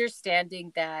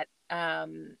understanding that,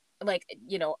 like,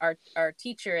 you know, our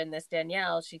teacher in this,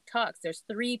 Danielle, she talks, there's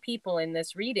 3 people in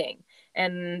this reading,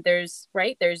 and there's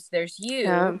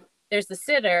you, there's the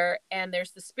sitter, and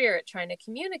there's the spirit trying to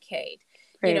communicate.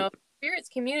 Right. You know, spirit's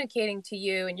communicating to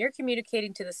you, and you're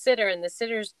communicating to the sitter, and the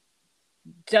sitter's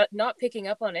not picking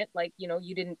up on it, like, you know,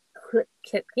 you didn't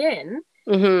kick in.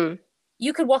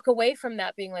 You could walk away from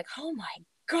that being like, oh my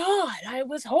God, I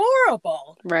was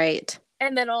horrible. Right.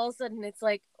 And then all of a sudden it's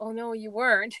like, oh no, you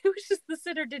weren't. It was just the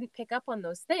sitter didn't pick up on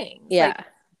those things. Yeah. Like,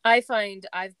 I find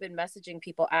I've been messaging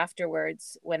people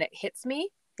afterwards when it hits me.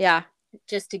 Yeah.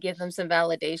 Just to give them some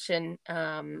validation.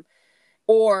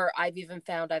 Or I've even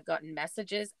found I've gotten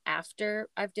messages after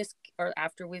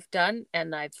after we've done,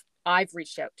 and I've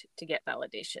reached out to get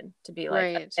validation, to be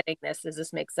like, I'm getting this, does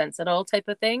this make sense at all, type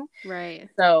of thing. Right.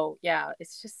 So yeah,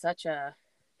 it's just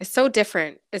it's so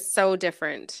different. It's so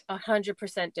different.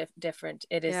 100% different.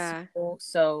 It is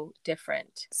so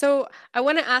different. So I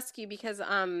want to ask you, because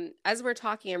as we're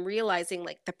talking, I'm realizing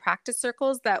like the practice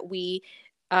circles that we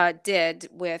did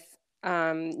with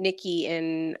Nikki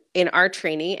in our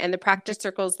training, and the practice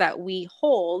circles that we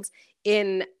hold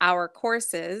in our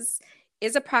courses,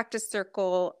 is a practice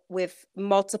circle with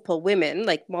multiple women,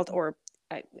 like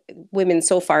women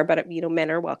so far, but you know, men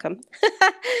are welcome.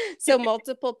 So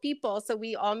multiple people. So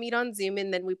we all meet on Zoom,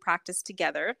 and then we practice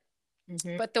together.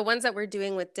 But the ones that we're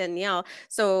doing with Danielle,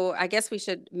 so I guess we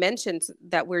should mention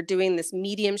that we're doing this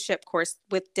mediumship course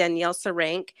with Danielle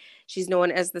Sarank. She's known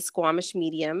as the Squamish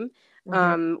medium.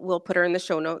 We'll put her in the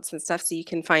show notes and stuff so you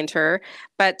can find her.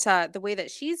 But the way that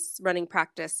she's running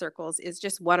practice circles is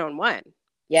just one-on-one.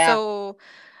 Yeah. So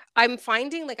I'm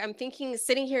finding, like, I'm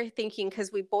sitting here thinking,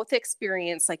 because we both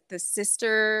experience like the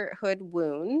sisterhood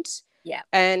wound. Yeah.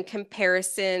 And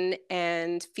comparison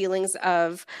and feelings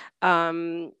of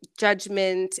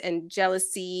judgment and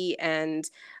jealousy, and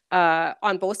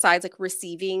on both sides, like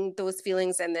receiving those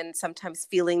feelings, and then sometimes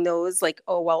feeling those like,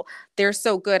 oh, well, they're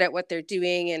so good at what they're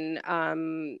doing,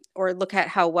 and or look at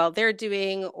how well they're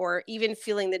doing, or even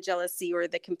feeling the jealousy or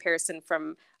the comparison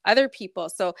from other people.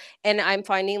 So, and I'm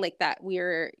finding like that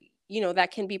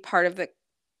that can be part of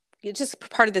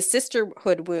the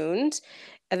sisterhood wound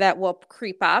that will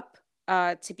creep up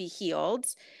to be healed.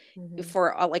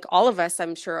 For like all of us,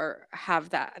 I'm sure have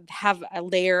a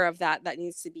layer of that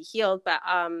needs to be healed. But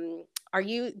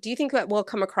do you think that we'll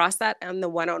come across that on the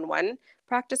one-on-one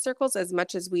practice circles as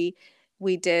much as we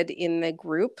did in the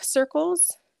group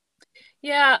circles?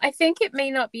 Yeah, I think it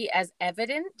may not be as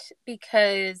evident,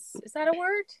 because, is that a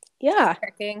word? Yeah.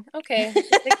 Checking. Okay.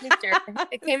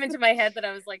 It came into my head that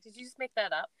I was like, did you just make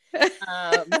that up? But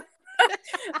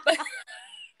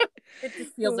it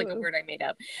just feels like a word I made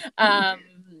up.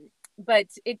 But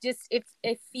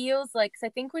it feels like, cause I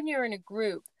think when you're in a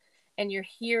group and you're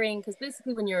hearing, because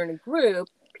basically when you're in a group,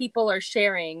 people are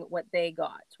sharing what they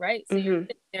got, right? So you're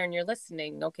sitting there and you're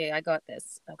listening. Okay, I got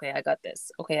this. Okay, I got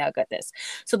this. Okay, I got this.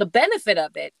 So the benefit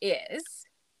of it is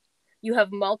you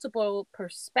have multiple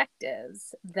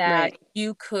perspectives that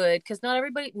you could, because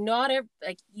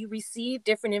like, you receive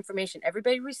different information.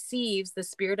 Everybody receives the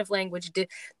spirit of language,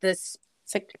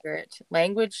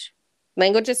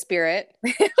 language of spirit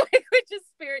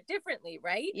differently,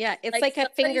 right? Yeah, it's like a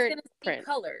fingerprint.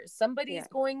 Colors. Somebody's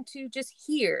going to just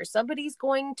hear. Somebody's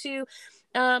going to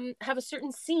have a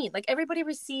certain scene. Like, everybody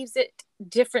receives it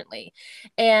differently.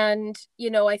 And,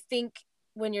 you know, I think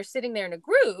when you're sitting there in a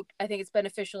group, I think it's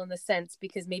beneficial in the sense,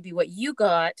 because maybe what you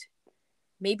got,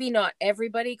 maybe not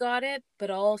everybody got it, but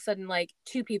all of a sudden, like,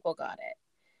 2 people got it.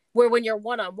 Where when you're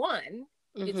one-on-one,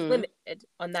 it's limited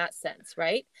on that sense,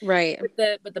 right? Right.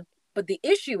 But the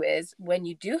issue is when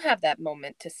you do have that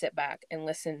moment to sit back and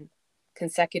listen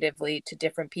consecutively to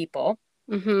different people,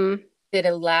 Mm-hmm. It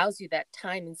allows you that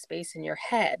time and space in your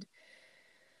head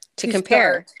to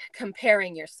compare, start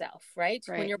comparing yourself, right?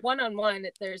 Right. When you're one-on-one,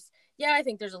 I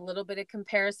think there's a little bit of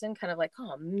comparison, kind of like,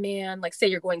 oh man, like say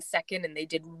you're going second and they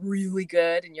did really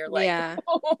good and you're like,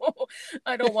 oh,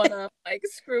 I don't want to like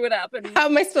screw it up. And how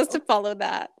am I supposed to follow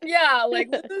that? Yeah,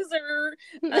 like loser.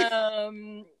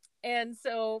 And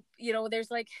so,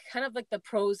 there's like kind of like the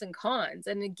pros and cons.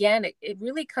 And again, it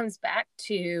really comes back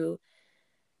to,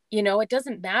 it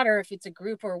doesn't matter if it's a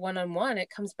group or one-on-one, it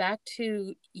comes back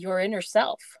to your inner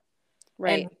self.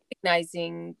 Right. And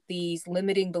recognizing these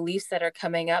limiting beliefs that are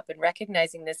coming up and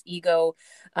recognizing this ego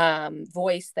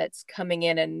voice that's coming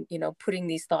in and, putting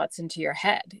these thoughts into your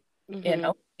head,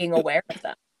 being aware of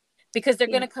them, because they're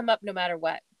going to come up no matter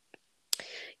what.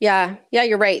 Yeah,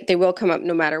 you're right. They will come up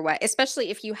no matter what,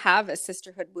 especially if you have a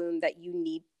sisterhood wound that you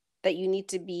need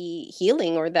to be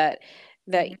healing, or that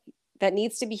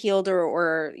needs to be healed,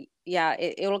 or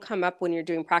it'll come up when you're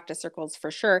doing practice circles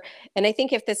for sure. And I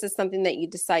think if this is something that you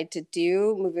decide to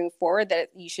do moving forward, that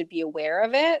you should be aware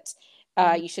of it.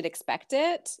 You should expect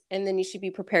it, and then you should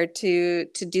be prepared to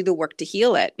do the work to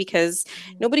heal it, because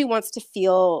nobody wants to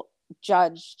feel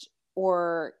judged,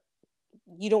 or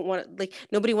you don't want to,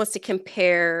 nobody wants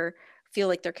to feel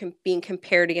like they're being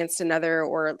compared against another,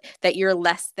 or that you're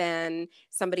less than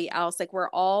somebody else. Like we're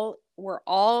all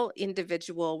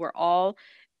individual.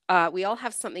 We all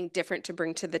have something different to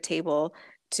bring to the table,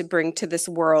 to bring to this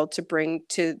world, to bring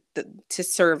to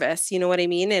service. You know what I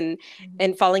mean?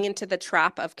 And falling into the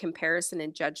trap of comparison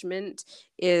and judgment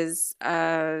is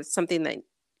something that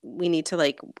we need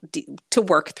to to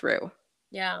work through.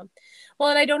 Yeah. Well,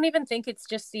 and I don't even think it's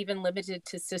just even limited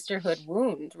to sisterhood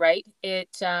wound, right? It,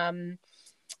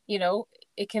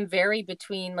 it can vary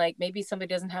between, like, maybe somebody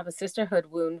doesn't have a sisterhood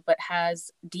wound, but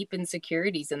has deep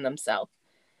insecurities in themselves.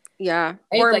 Yeah.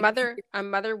 Right? Or like, a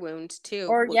mother wound too.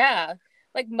 Or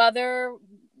like mother,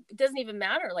 it doesn't even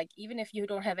matter. Like, even if you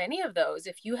don't have any of those,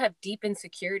 if you have deep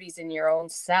insecurities in your own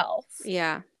self.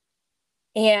 Yeah.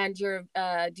 And you're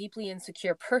a deeply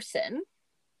insecure person,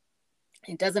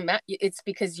 it doesn't matter. It's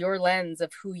because your lens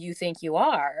of who you think you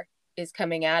are is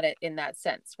coming at it in that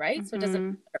sense, right? So it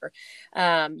doesn't matter.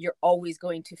 You're always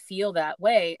going to feel that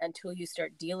way until you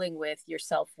start dealing with your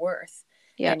self-worth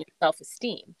and your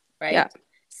self-esteem, right? Yeah.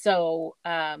 So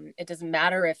it doesn't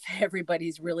matter if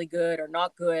everybody's really good or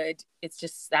not good. It's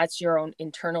just, that's your own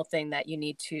internal thing that you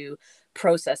need to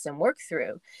process and work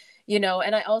through,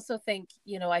 and I also think,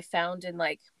 I found in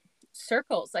like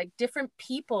circles, like different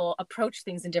people approach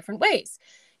things in different ways.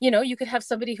 You could have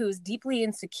somebody who's deeply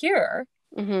insecure,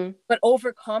 but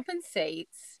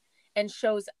overcompensates and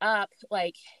shows up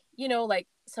like, like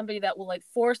somebody that will like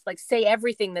force, like say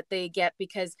everything that they get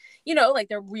because, like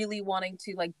they're really wanting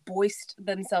to like boist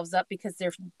themselves up because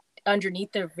they're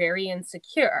underneath, they're very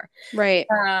insecure. Right.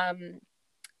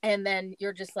 And then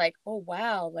you're just like, oh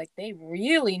wow, like they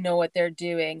really know what they're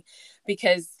doing,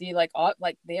 because they they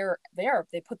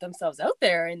put themselves out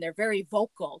there and they're very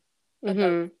vocal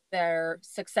about their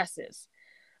successes.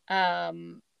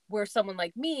 Where someone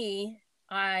like me,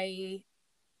 I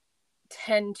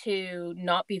tend to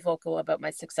not be vocal about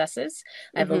my successes.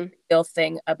 I have a real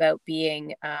thing about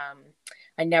being,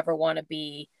 I never want to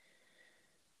be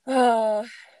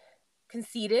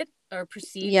conceited or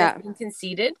perceived as being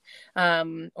conceited,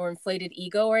 or inflated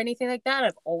ego or anything like that.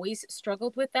 I've always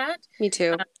struggled with that. Me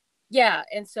too.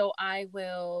 And so I'm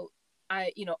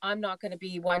not going to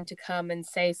be one to come and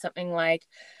say something like,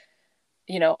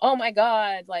 oh my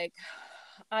God, like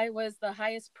I was the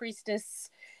highest priestess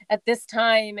at this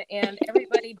time and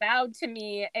everybody bowed to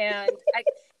me. And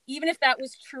even if that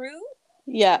was true,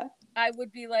 I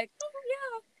would be like, oh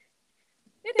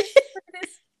yeah, it is what it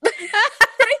is.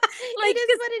 Right? Like, it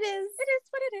is what it is. It is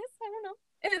what it is. I don't know.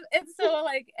 And so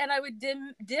like, and I would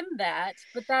dim that,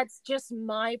 but that's just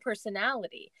my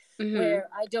personality, where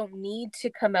I don't need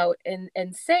to come out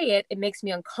and say it. It makes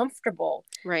me uncomfortable,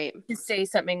 right, to say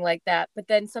something like that. But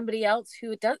then somebody else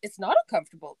who it's not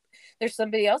uncomfortable. There's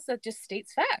somebody else that just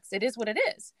states facts. It is what it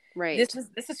is. Right.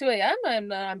 This is who I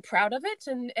am. I'm proud of it,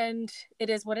 and it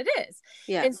is what it is.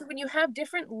 Yeah. And so when you have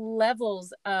different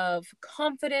levels of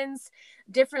confidence,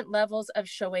 different levels of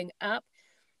showing up,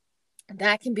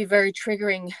 that can be very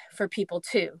triggering for people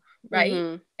too,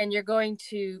 right? And you're going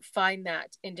to find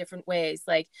that in different ways.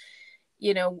 Like,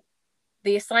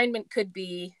 the assignment could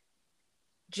be,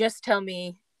 just tell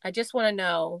me, I just want to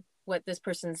know what this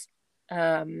person's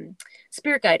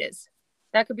spirit guide is.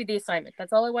 That could be the assignment.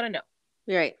 That's all I want to know.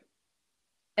 Right.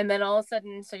 And then all of a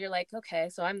sudden, so you're like, okay,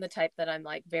 so I'm the type that I'm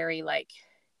like, very like,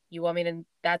 you want me to,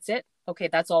 that's it? Okay,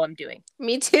 that's all I'm doing.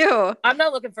 Me too. I'm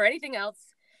not looking for anything else.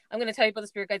 I'm going to tell you about the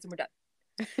spirit guides and we're done.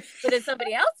 But then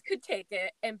somebody else could take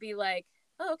it and be like,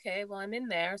 oh, okay, well, I'm in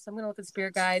there. So I'm going to look at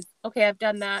spirit guides. Okay, I've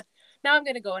done that. Now I'm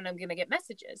going to go and I'm going to get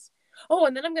messages. Oh,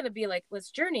 and then I'm going to be like,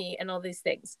 let's journey and all these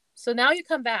things. So now you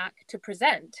come back to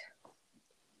present.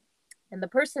 And the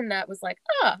person that was like,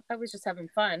 I was just having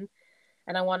fun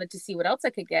and I wanted to see what else I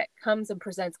could get, comes and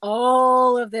presents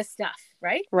all of this stuff,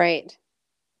 right? Right.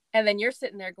 And then you're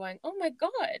sitting there going, oh my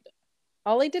God.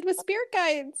 All I did was spirit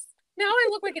guides. Now I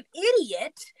look like an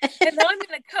idiot. And now I'm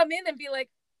going to come in and be like,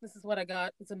 this is what I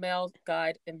got. It's a male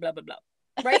guide and blah, blah, blah.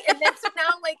 Right. And then so now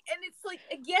like, and it's like,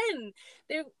 again,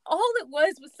 all it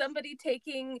was somebody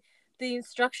taking the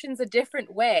instructions a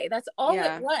different way. That's all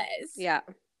it was. Yeah.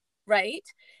 Right.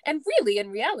 And really,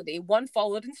 in reality, one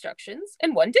followed instructions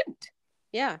and one didn't.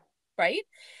 Yeah. Right.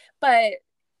 But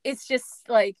it's just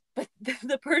like, but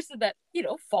the person that,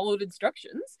 followed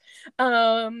instructions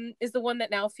is the one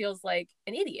that now feels like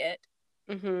an idiot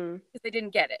because they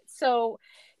didn't get it. So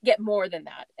get more than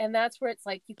that. And that's where it's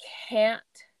like, you can't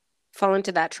fall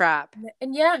into that trap.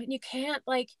 And you can't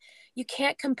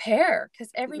compare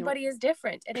because everybody is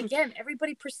different. And again,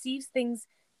 everybody perceives things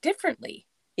differently.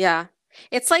 Yeah.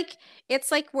 It's like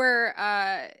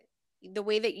where the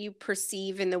way that you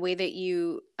perceive and the way that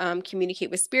you communicate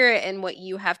with spirit and what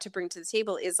you have to bring to the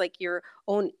table is like your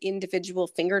own individual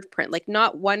fingerprint. Like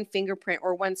not one fingerprint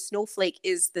or one snowflake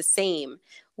is the same.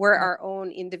 We're our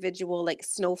own individual like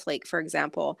snowflake, for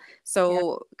example.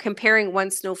 So comparing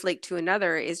one snowflake to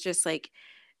another is just like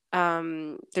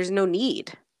there's no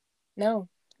need. No.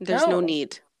 There's no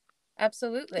need.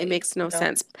 Absolutely. It makes no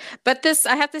sense. But this,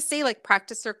 I have to say, like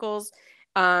practice circles,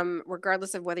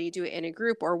 regardless of whether you do it in a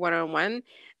group or one-on-one,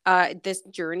 this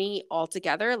journey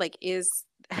altogether, like is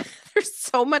there's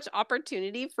so much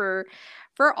opportunity for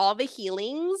all the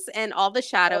healings and all the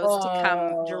shadows to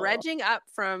come dredging up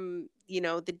from,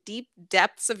 the deep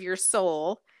depths of your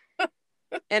soul.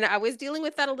 And I was dealing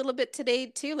with that a little bit today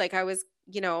too. Like I was,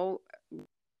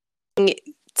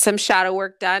 some shadow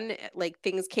work done, like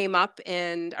things came up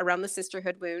and around the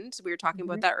sisterhood wound. We were talking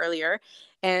about that earlier.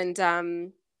 And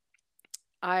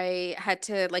I had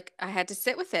to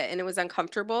sit with it and it was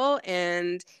uncomfortable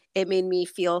and it made me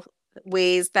feel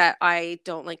ways that I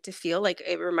don't like to feel. Like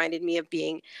it reminded me of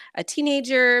being a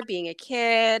teenager, being a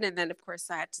kid. And then of course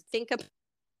I had to think about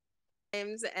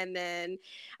times. And then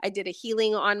I did a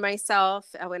healing on myself.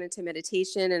 I went into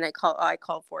meditation and I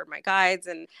called forward my guides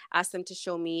and asked them to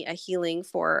show me a healing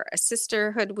for a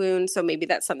sisterhood wound. So maybe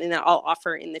that's something that I'll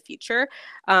offer in the future.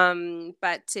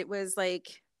 But it was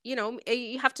like,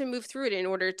 you have to move through it in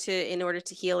order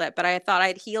to heal it. But I thought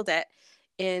I'd healed it.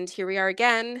 And here we are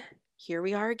again. Well,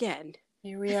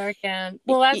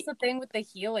 that's the thing with the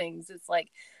healings. It's like,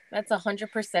 that's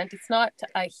 100%. It's not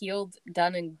healed,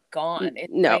 done and gone.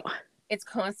 It's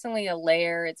constantly a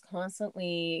layer. It's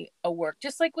constantly a work,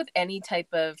 just like with any type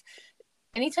of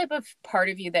part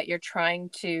of you that you're trying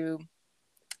to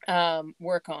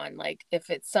work on. Like if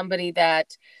it's somebody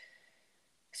that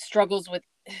struggles with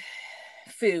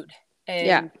food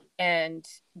and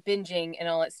binging and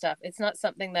all that stuff, it's not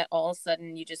something that all of a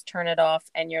sudden you just turn it off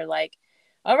and you're like,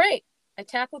 all right, I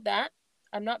tackled that.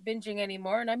 I'm not binging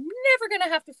anymore and I'm never going to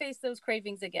have to face those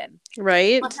cravings again.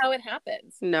 Right. That's not how it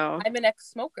happens. No. I'm an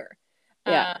ex-smoker.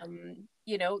 Yeah.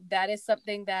 That is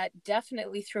something that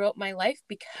definitely throughout my life,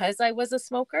 because I was a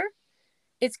smoker,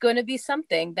 it's going to be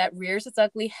something that rears its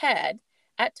ugly head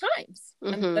at times.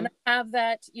 I'm going to have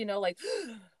that,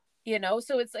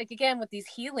 so it's like, again, with these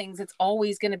healings, it's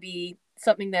always going to be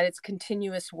something that it's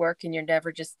continuous work and you're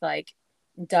never just like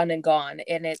done and gone.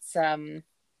 And it's,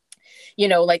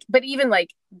 but even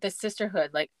like the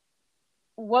sisterhood, like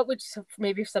what would,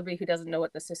 maybe somebody who doesn't know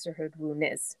what the sisterhood wound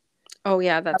is. Oh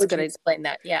yeah, that's good. Explain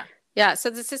that. Yeah. Yeah. So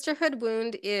the sisterhood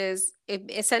wound is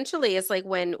essentially it's like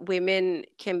when women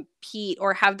compete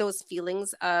or have those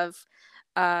feelings of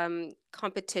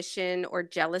competition or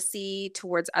jealousy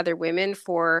towards other women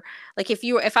for like,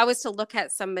 if I was to look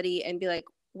at somebody and be like,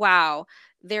 wow,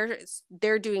 they're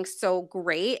doing so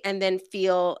great, and then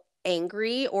feel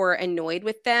angry or annoyed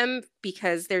with them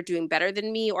because they're doing better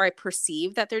than me, or I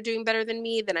perceive that they're doing better than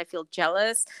me, then I feel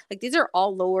jealous. Like these are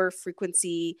all lower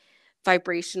frequency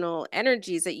vibrational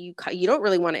energies that you don't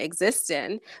really want to exist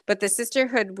in. But the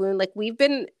sisterhood wound, like we've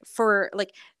been for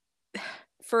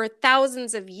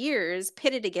thousands of years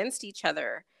pitted against each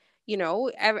other,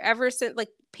 ever since like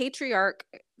patriarch,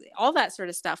 all that sort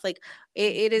of stuff. Like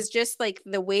it is just like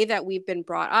the way that we've been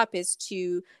brought up is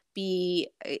to be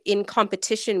in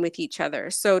competition with each other.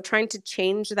 So trying to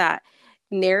change that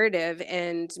narrative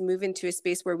and move into a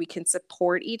space where we can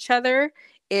support each other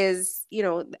is,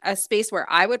 a space where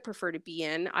I would prefer to be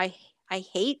in. I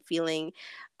hate feeling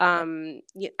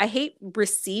I hate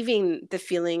receiving the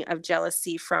feeling of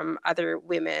jealousy from other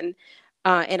women.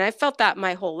 And I felt that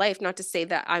my whole life, not to say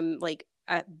that I'm like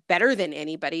better than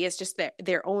anybody. It's just that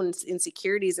their own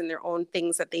insecurities and their own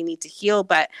things that they need to heal.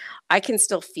 But I can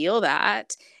still feel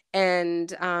that. And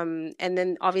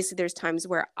then obviously there's times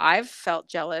where I've felt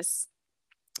jealous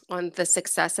on the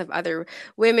success of other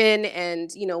women. And,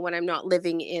 when I'm not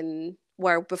living in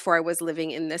where before I was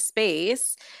living in this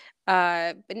space.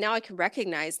 But now I can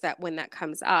recognize that when that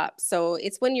comes up. So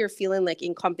it's when you're feeling like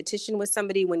in competition with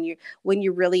somebody, when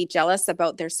you're really jealous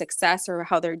about their success or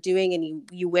how they're doing, and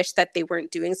you wish that they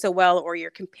weren't doing so well, or you're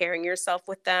comparing yourself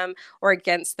with them or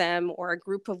against them or a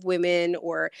group of women,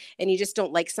 and you just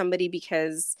don't like somebody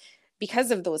because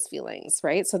of those feelings,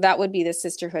 right? So that would be the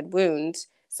sisterhood wound,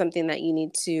 something that you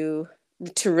need to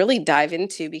really dive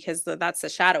into, because that's the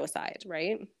shadow side,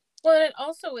 right? Well, and it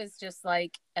also is just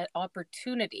like an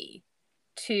opportunity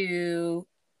to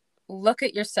look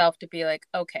at yourself to be like,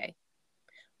 okay,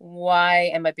 why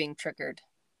am I being triggered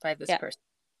by this person?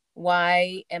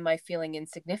 Why am I feeling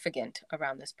insignificant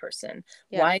around this person?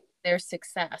 Why is their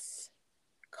success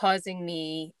causing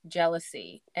me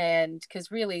jealousy? And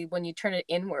because really, when you turn it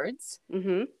inwards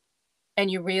and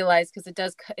you realize, because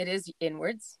it is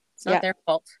inwards, it's not their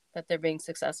fault that they're being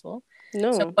successful.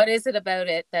 No. So what is it about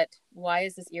it why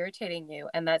is this irritating you?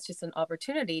 And that's just an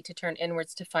opportunity to turn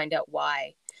inwards to find out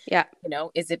why. Yeah.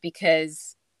 Is it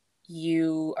because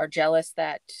you are jealous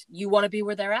that you want to be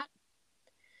where they're at?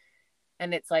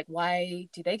 And it's like, why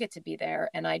do they get to be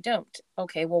there and I don't?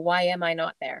 Okay, well, why am I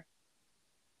not there?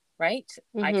 Right?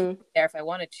 I could be there if I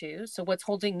wanted to. So what's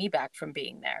holding me back from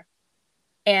being there?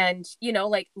 And,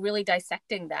 like really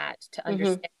dissecting that to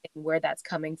understand where that's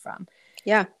coming from.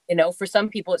 Yeah. For some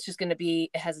people, it's just going to be,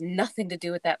 it has nothing to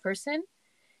do with that person,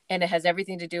 and it has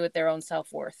everything to do with their own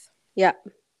self-worth. Yeah.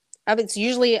 It's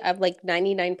usually like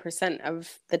 99% of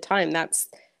the time, that's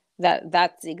the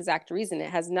exact reason.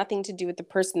 It has nothing to do with the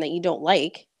person that you don't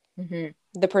like.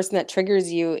 The person that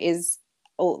triggers you is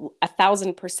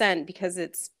 1,000% because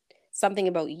it's something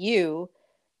about you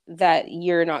that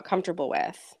you're not comfortable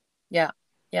with. Yeah.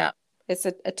 Yeah. It's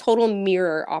a total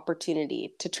mirror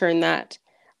opportunity to turn that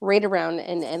right around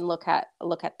and look at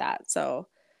that. So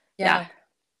yeah.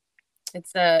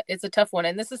 It's a tough one.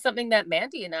 And this is something that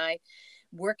Mandy and I,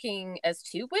 working as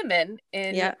two women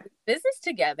in business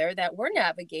together, that we're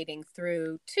navigating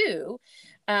through too.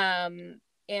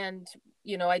 And,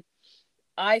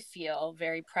 I feel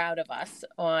very proud of us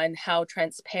on how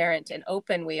transparent and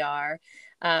open we are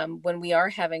when we are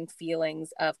having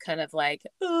feelings of kind of like,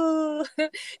 oh,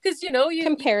 because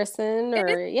comparison, or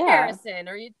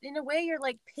in a way you're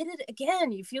like pitted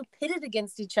again. You feel pitted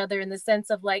against each other in the sense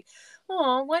of like,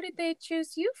 oh, why did they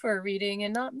choose you for a reading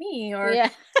and not me? Or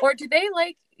or do they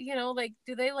like,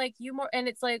 do they like you more? And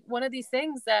it's like one of these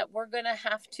things that we're gonna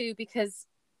have to, because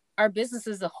our business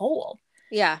is a whole.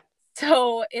 Yeah.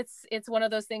 So it's one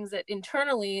of those things that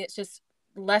internally it's just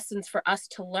lessons for us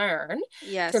to learn,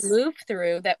 to move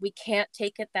through, that we can't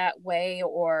take it that way,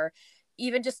 or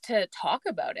even just to talk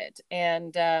about it.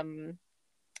 And those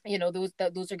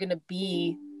are going to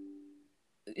be,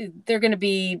 they're going to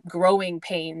be growing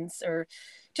pains, or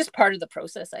just part of the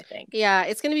process, I think. Yeah,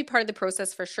 it's going to be part of the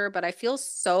process for sure. But I feel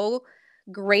so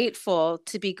grateful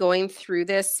to be going through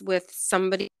this with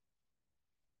somebody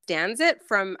understands it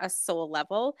from a soul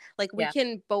level. Like we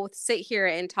can both sit here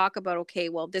and talk about, okay,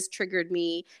 well, this triggered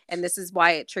me and this is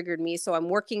why it triggered me. So I'm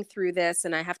working through this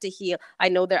and I have to heal. I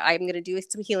know that I'm going to do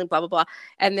some healing, blah, blah, blah.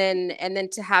 And then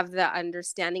to have the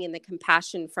understanding and the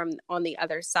compassion from on the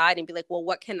other side and be like, well,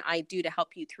 what can I do to help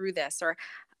you through this? Or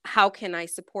how can I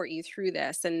support you through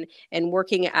this? And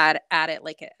working at it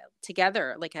like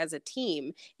together, like as a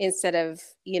team, instead of,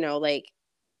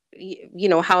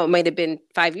 how it might have been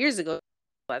 5 years ago.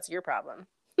 That's your problem.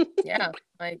 Yeah,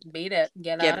 I beat it.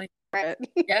 Get out of it.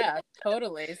 Yeah,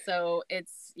 totally. So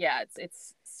it's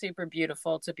super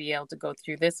beautiful to be able to go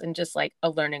through this, and just like a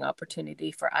learning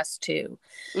opportunity for us too.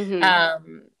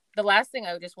 The last thing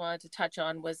I just wanted to touch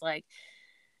on was like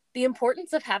the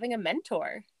importance of having a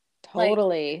mentor.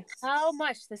 Totally. Like, how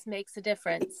much this makes a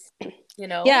difference,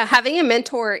 Yeah, having a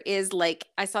mentor is like,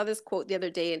 I saw this quote the other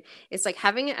day, and it's like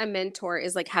having a mentor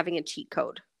is like having a cheat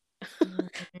code.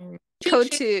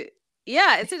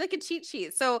 It's like a cheat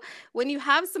sheet. So when you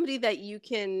have somebody that you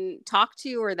can talk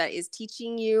to, or that is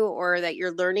teaching you, or that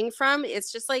you're learning from,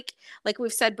 it's just like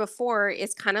we've said before,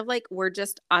 it's kind of like we're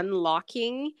just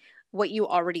unlocking what you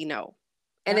already know.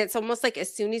 And it's almost like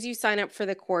as soon as you sign up for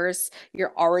the course,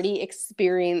 you're already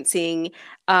experiencing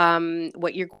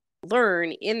what you're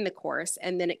learn in the course,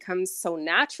 and then it comes so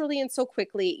naturally and so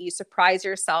quickly. You surprise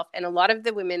yourself, and a lot of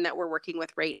the women that we're working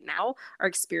with right now are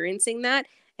experiencing that,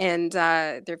 and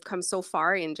they've come so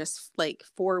far in just like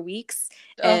 4 weeks.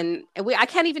 And I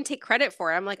can't even take credit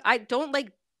for it. I'm like, I don't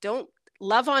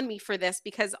love on me for this,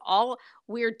 because all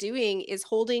we're doing is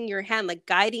holding your hand, like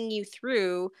guiding you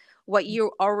through what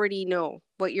you already know,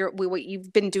 what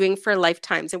you've been doing for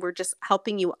lifetimes, and we're just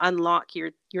helping you unlock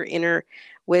your inner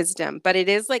wisdom. But it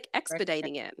is like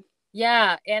expediting it.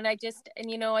 Yeah, and I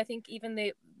think even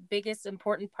the biggest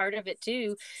important part of it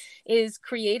too is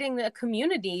creating a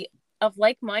community of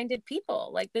like-minded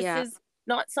people. Like, this is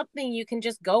not something you can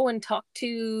just go and talk to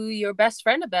your best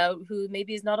friend about, who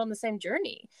maybe is not on the same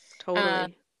journey.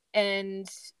 Totally. And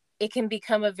it can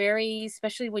become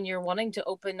especially when you're wanting to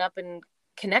open up and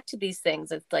connect to these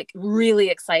things, it's like really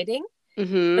exciting, but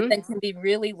then can be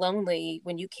really lonely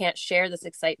when you can't share this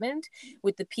excitement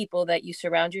with the people that you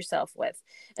surround yourself with.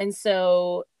 And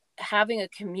so having a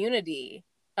community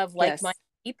of like-minded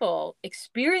people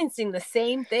experiencing the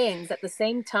same things at the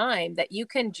same time, that you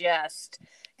can just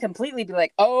completely be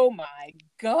like, oh my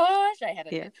gosh,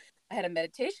 I had a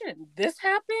meditation and this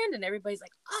happened, and everybody's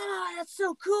like, oh, that's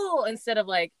so cool, instead of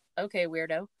like, okay,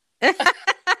 weirdo.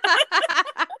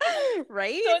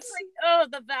 Right? So it's like, oh,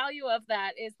 the value of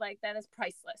that is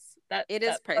priceless. It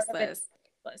is priceless.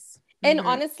 And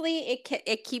honestly,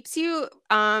 it keeps you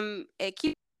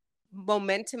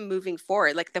momentum moving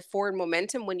forward, like the forward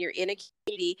momentum, when you're in a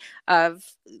community of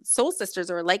soul sisters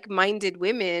or like-minded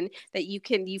women that you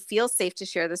feel safe to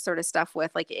share this sort of stuff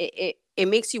with. Like it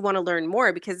makes you want to learn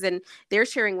more, because then they're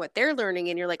sharing what they're learning,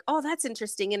 and you're like, oh, that's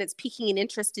interesting, and it's piquing an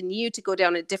interest in you to go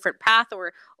down a different path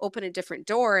or open a different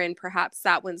door, and perhaps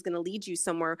that one's going to lead you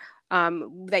somewhere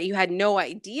that you had no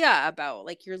idea about.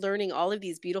 Like, you're learning all of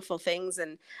these beautiful things,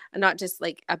 and not just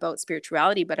like about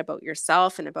spirituality, but about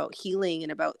yourself and about healing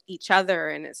and about each other.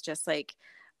 And it's just like,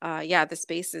 the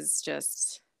space is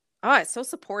just, it's so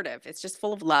supportive. It's just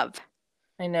full of love.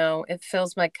 I know, it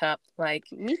fills my cup. Like,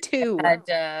 me too.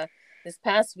 This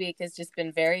past week has just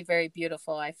been very, very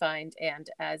beautiful, I find. And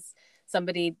as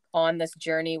somebody on this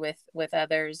journey with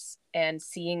others, and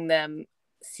seeing them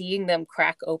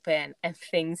crack open and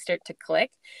things start to click,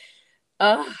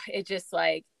 it just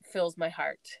like fills my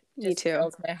heart. Me too.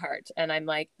 Fills my heart. And I'm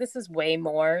like, this is way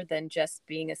more than just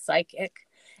being a psychic.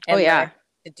 And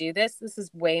to do this is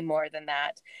way more than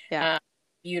that.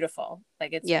 Beautiful.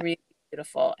 Like, it's really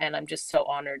beautiful. And I'm just so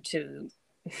honored to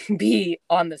be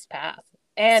on this path,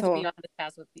 and to be on this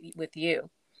path with you.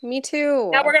 Me too.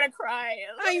 Now we're gonna cry.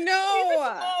 I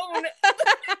know.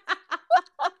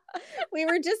 We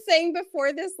were just saying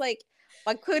before this, like,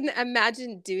 I couldn't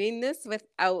imagine doing this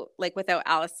without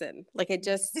Allison. Like, it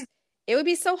would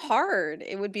be so hard.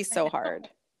 It would be so hard.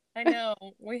 I know.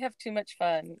 We have too much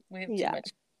fun. We have too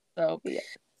much. So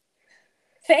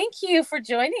thank you for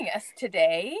joining us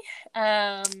today.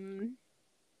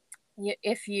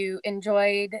 If you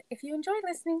enjoyed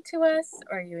listening to us,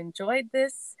 or you enjoyed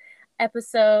this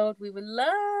episode, we would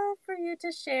love for you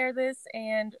to share this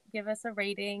and give us a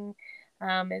rating.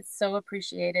 It's so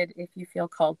appreciated if you feel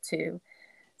called to.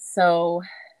 So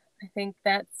I think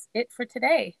that's it for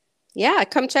today. Yeah,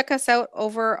 come check us out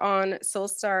over on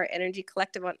Soulstar Energy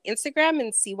Collective on Instagram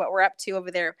and see what we're up to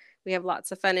over there. We have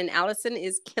lots of fun, and Allison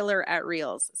is killer at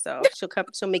reels, so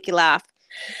she'll make you laugh.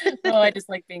 Oh, I just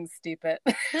like being stupid.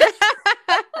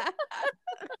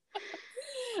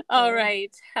 All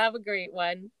right. Have a great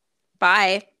one.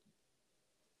 Bye.